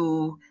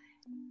you,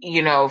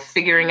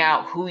 figuring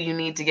out who you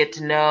need to get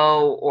to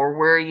know or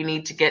where you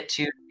need to get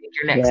to make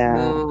your next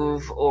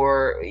move,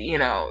 or,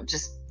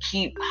 just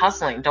keep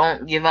hustling.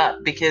 Don't give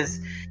up, because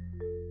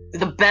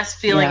the best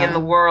feeling in the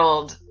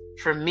world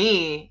for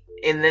me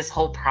in this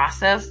whole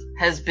process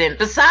has been,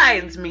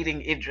 besides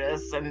meeting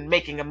Idris and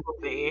making a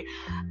movie,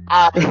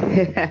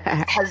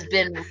 has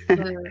been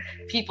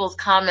people's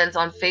comments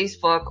on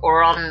Facebook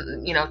or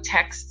on,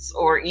 texts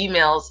or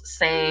emails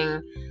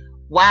saying,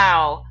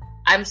 wow,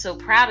 I'm so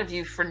proud of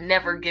you for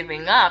never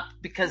giving up,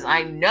 because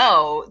I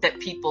know that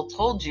people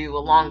told you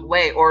along the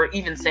way, or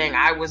even saying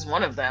I was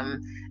one of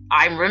them.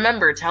 I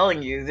remember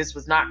telling you this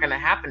was not going to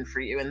happen for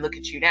you, and look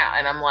at you now.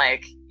 And I'm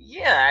like,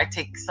 yeah, I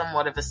take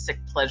somewhat of a sick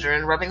pleasure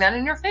in rubbing that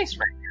in your face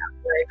right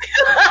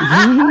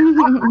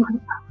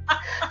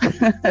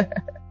now.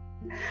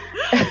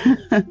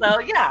 So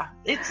yeah,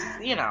 it's,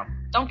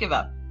 don't give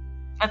up.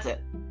 That's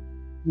it.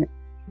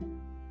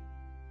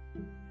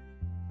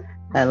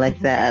 I like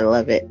that. I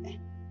love it.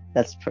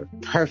 That's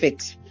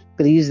perfect. I'm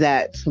going to use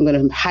that. I'm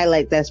going to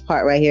highlight that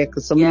part right here,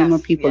 because so many more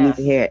people need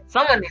to hear it.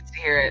 Someone needs to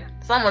hear it.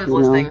 Someone's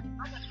listening.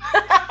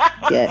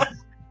 Yes.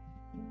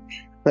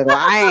 But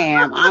I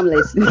am. I'm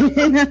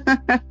listening.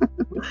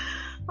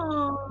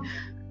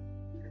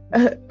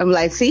 I'm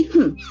like, see,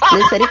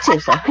 Liz said it too.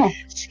 So.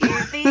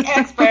 She's the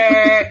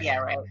expert. Yeah,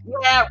 right.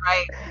 Yeah,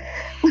 right.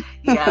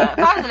 Yeah. If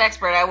I was an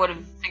expert, I would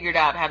have figured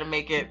out how to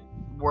make it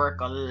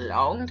work a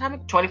long time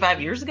ago,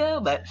 25 years ago.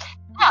 But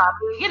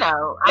yeah,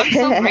 I'm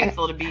so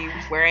grateful to be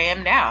where I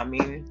am now. I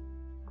mean,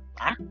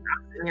 I'm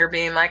sitting here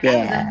being like, I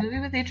was in a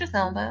movie with Idris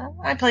Elba.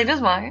 I played his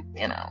wife.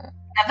 Have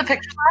the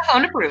pictures on my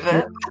phone to prove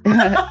it.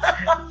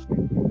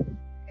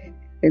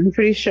 I'm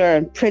pretty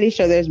sure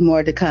there's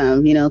more to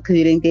come, because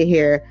you didn't get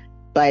here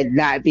by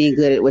not being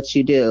good at what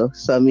you do.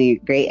 So, I mean,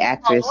 great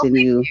actress, and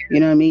you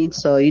know what I mean?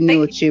 So you knew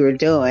what you were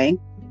doing.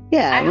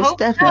 Yeah, most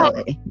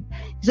definitely.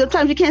 So.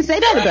 Sometimes you can't say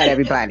that about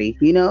everybody,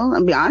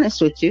 I'll be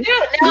honest with you.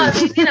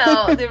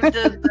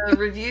 The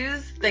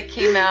reviews that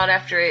came out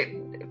after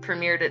it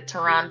premiered at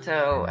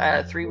Toronto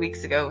 3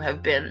 weeks ago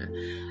have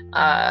been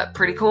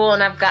pretty cool,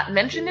 and I've got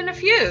mentioned in a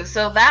few,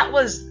 so that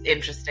was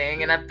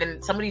interesting.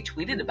 And somebody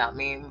tweeted about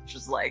me, which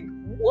was like,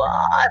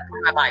 what?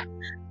 I'm like,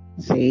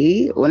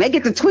 see, when they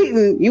get to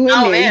tweeting, you in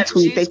there, man, you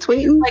tweet. They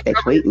tweeting, like, they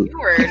tweeting.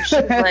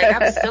 She's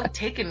like, I'm so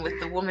taken with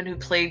the woman who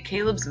played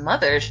Caleb's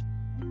mother. She's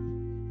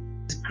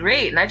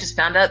great, and I just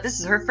found out this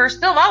is her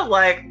first film. I was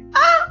like,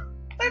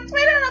 they're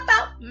tweeting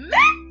about me.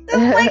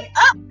 It's like,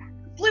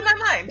 blew my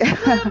mind.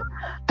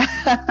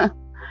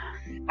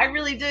 I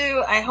really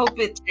do. I hope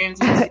it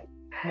turns into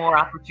more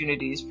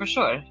opportunities, for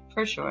sure.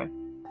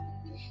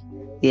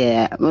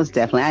 Yeah, most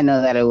definitely. I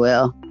know that it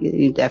will.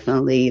 You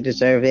definitely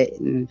deserve it.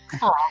 And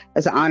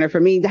it's an honor for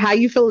me. How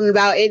you feeling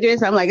about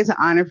Idris? I'm like, it's an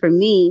honor for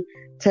me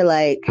to,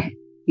 like, get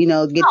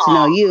to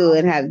know you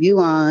and have you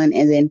on.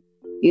 And then,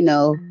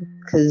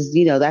 because,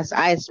 that's,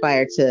 I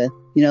aspire to,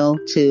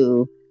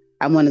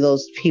 I'm one of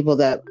those people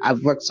that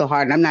I've worked so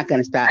hard, and I'm not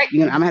going to stop. I'm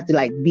going to have to,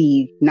 like,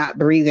 be not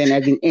breathing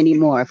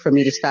anymore for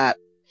me to stop,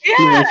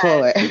 moving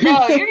forward.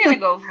 No, you're gonna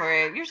go for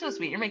it. You're so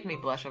sweet. You're making me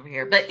blush over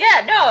here. But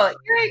yeah, no,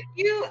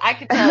 I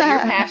could tell you're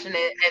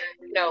passionate.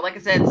 And like I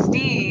said,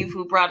 Steve,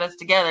 who brought us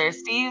together,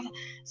 Steve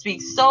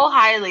speaks so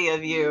highly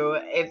of you.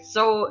 It's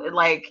so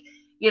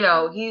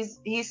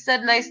he's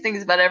said nice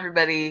things about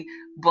everybody,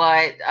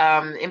 but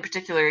in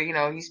particular,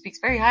 he speaks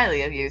very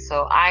highly of you.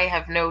 So I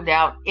have no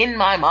doubt in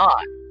my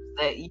mind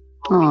that you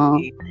will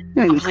be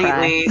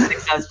completely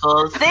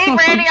successful. See,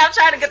 Brandy, I'm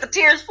trying to get the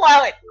tears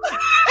flowing.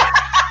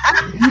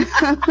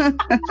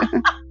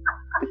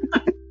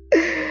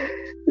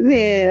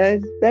 Yeah,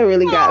 that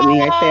really got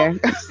me right there.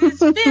 She's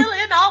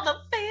feeling all the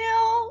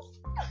feels.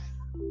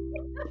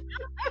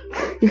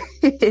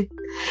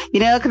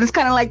 Because it's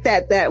kind of like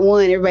that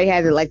one, everybody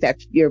has it, like that,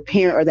 your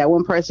parent or that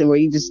one person where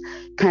you just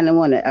kind of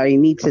want to, or you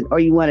need to, or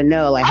you want to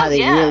know, like, how they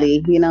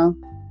really,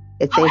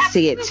 if they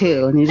see it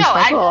too. And you're just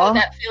like, I know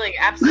that feeling,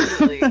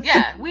 absolutely.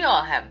 Yeah, we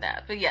all have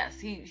that. But yes,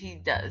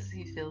 he does.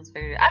 He feels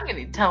very, I'm going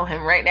to tell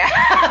him right now.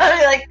 I'll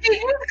be like, hey,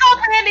 you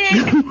call Brandy.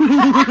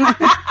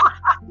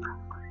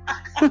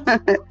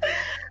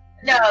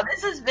 No,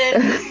 this has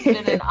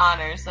been an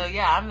honor. So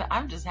yeah,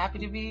 I'm just happy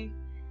to be,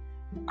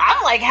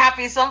 I'm like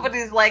happy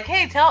somebody's like,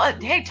 hey,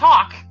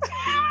 talk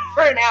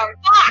for an hour.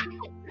 Talk.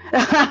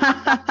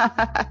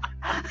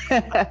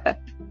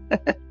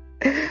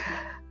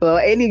 Well,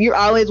 you're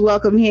always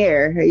welcome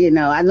here. I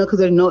know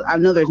because I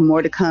know there's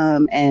more to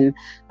come, and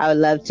I would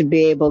love to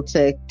be able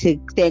to stay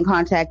in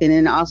contact, and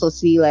then also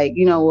see, like,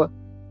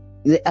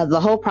 the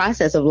whole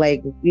process of,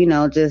 like,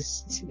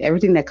 just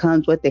everything that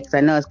comes with it. Because I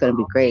know it's going to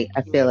be great.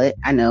 I feel it.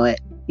 I know it.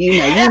 You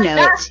know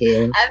it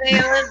too. I mean,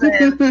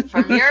 listen,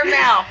 from your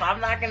mouth, I'm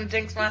not going to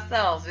jinx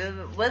myself.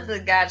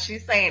 Listen, God,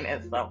 she's saying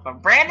it. So from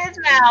Brandon's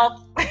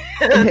mouth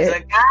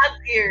to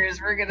God's ears,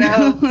 we're going to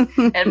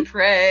hope and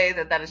pray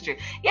that is true.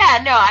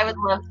 Yeah, no, I would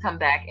love to come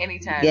back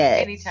anytime.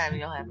 Yes. Anytime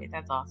you'll have me.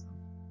 That's awesome.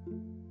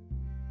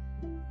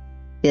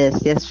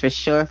 Yes, for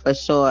sure.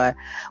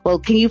 Well,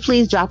 can you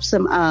please drop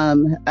some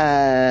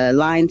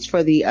lines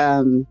for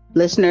the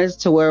listeners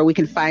to where we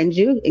can find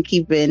you and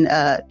keep seeing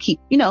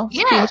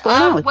what's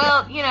going on with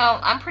you?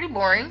 I'm pretty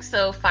boring,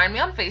 so find me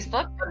on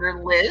Facebook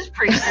under Liz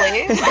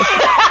Priestley. It's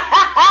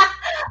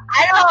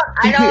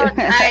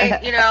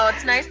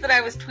nice that I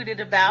was tweeted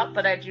about,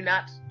 but I do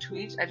not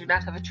tweet. I do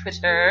not have a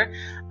Twitter,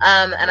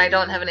 and I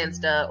don't have an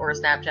Insta or a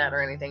Snapchat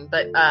or anything.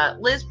 But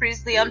Liz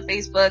Priestley on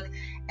Facebook.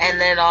 And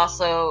then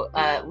also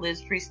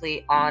Liz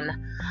Priestley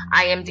on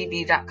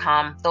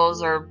imdb.com.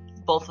 Those are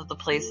both of the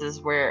places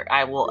where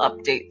I will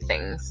update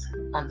things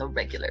on the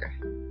regular.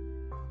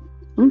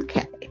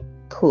 Okay,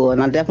 cool.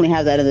 And I'll definitely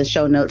have that in the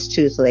show notes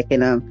too, so they can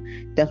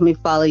definitely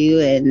follow you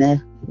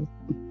and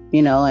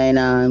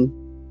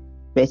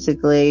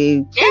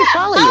basically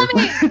follow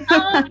me.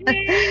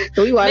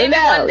 So we want to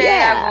know. One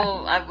day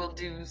I will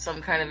do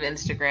some kind of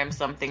Instagram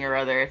something or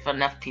other if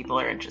enough people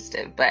are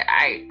interested. But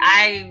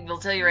I will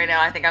tell you right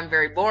now, I think I'm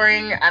very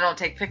boring. I don't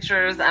take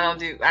pictures. Come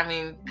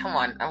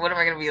on. What am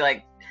I going to be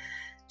like?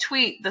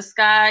 Tweet, the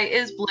sky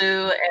is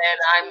blue and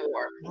I'm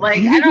warm. Like,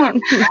 I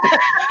don't.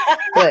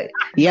 But,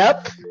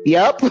 yep.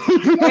 Pretty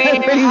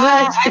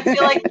much. I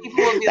feel like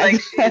people will be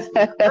like, she's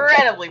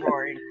incredibly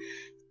boring.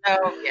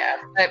 So, yeah.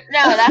 But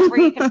no, that's where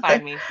you can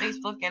find me.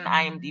 Facebook and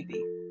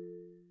IMDb.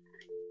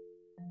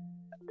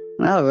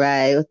 All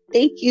right. Well,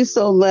 thank you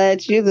so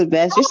much. You're the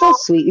best. You're so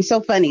sweet. You're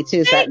so funny,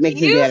 too. So that makes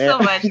it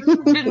better. Thank you so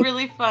much. It's been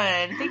really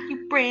fun. Thank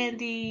you,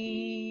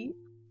 Brandy.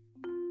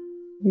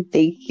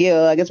 Thank you.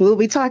 I guess we'll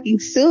be talking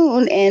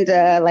soon. And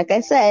like I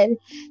said,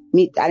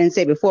 I didn't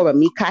say it before, but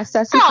mi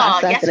casa, su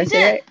casa. Yes, did I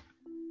say it?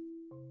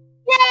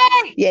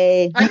 Yay!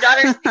 Yay. My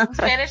daughter's speaking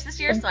Spanish this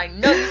year, so I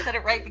know you said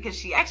it right because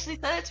she actually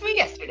said it to me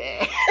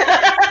yesterday.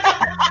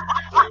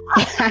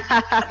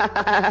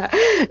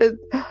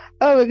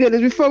 Oh my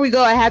goodness. Before we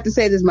go, I have to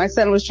say this. My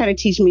son was trying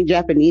to teach me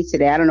Japanese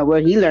today. I don't know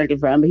where he learned it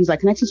from, but he's like,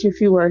 can I teach you a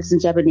few words in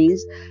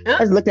Japanese? I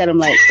just looked at him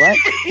like, what?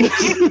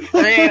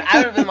 I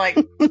would have been like,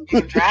 you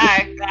can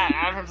try.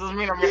 That doesn't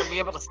mean I'm going to be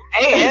able to say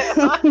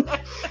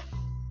it.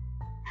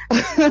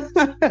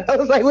 I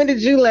was like, when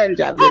did you learn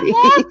Japanese?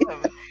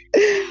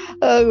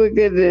 Oh my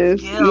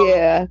goodness.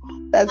 Yeah,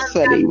 that's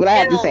funny. But I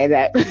have to say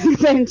that. I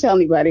didn't tell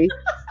anybody.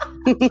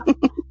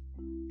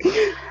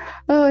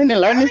 Oh, and then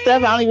learning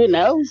stuff I don't even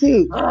know.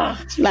 Shoot,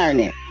 learn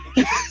it.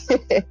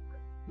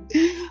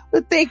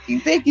 But thank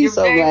you You're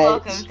so very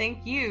much. Welcome.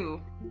 Thank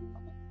you.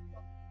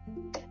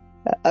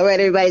 All right,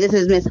 everybody. This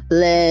is Miss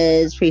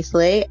Liz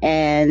Priestley,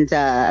 and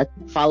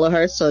follow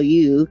her so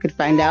you can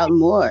find out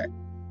more.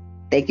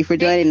 Thank you for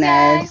joining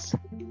us.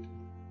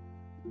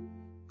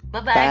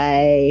 Bye-bye.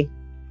 Bye.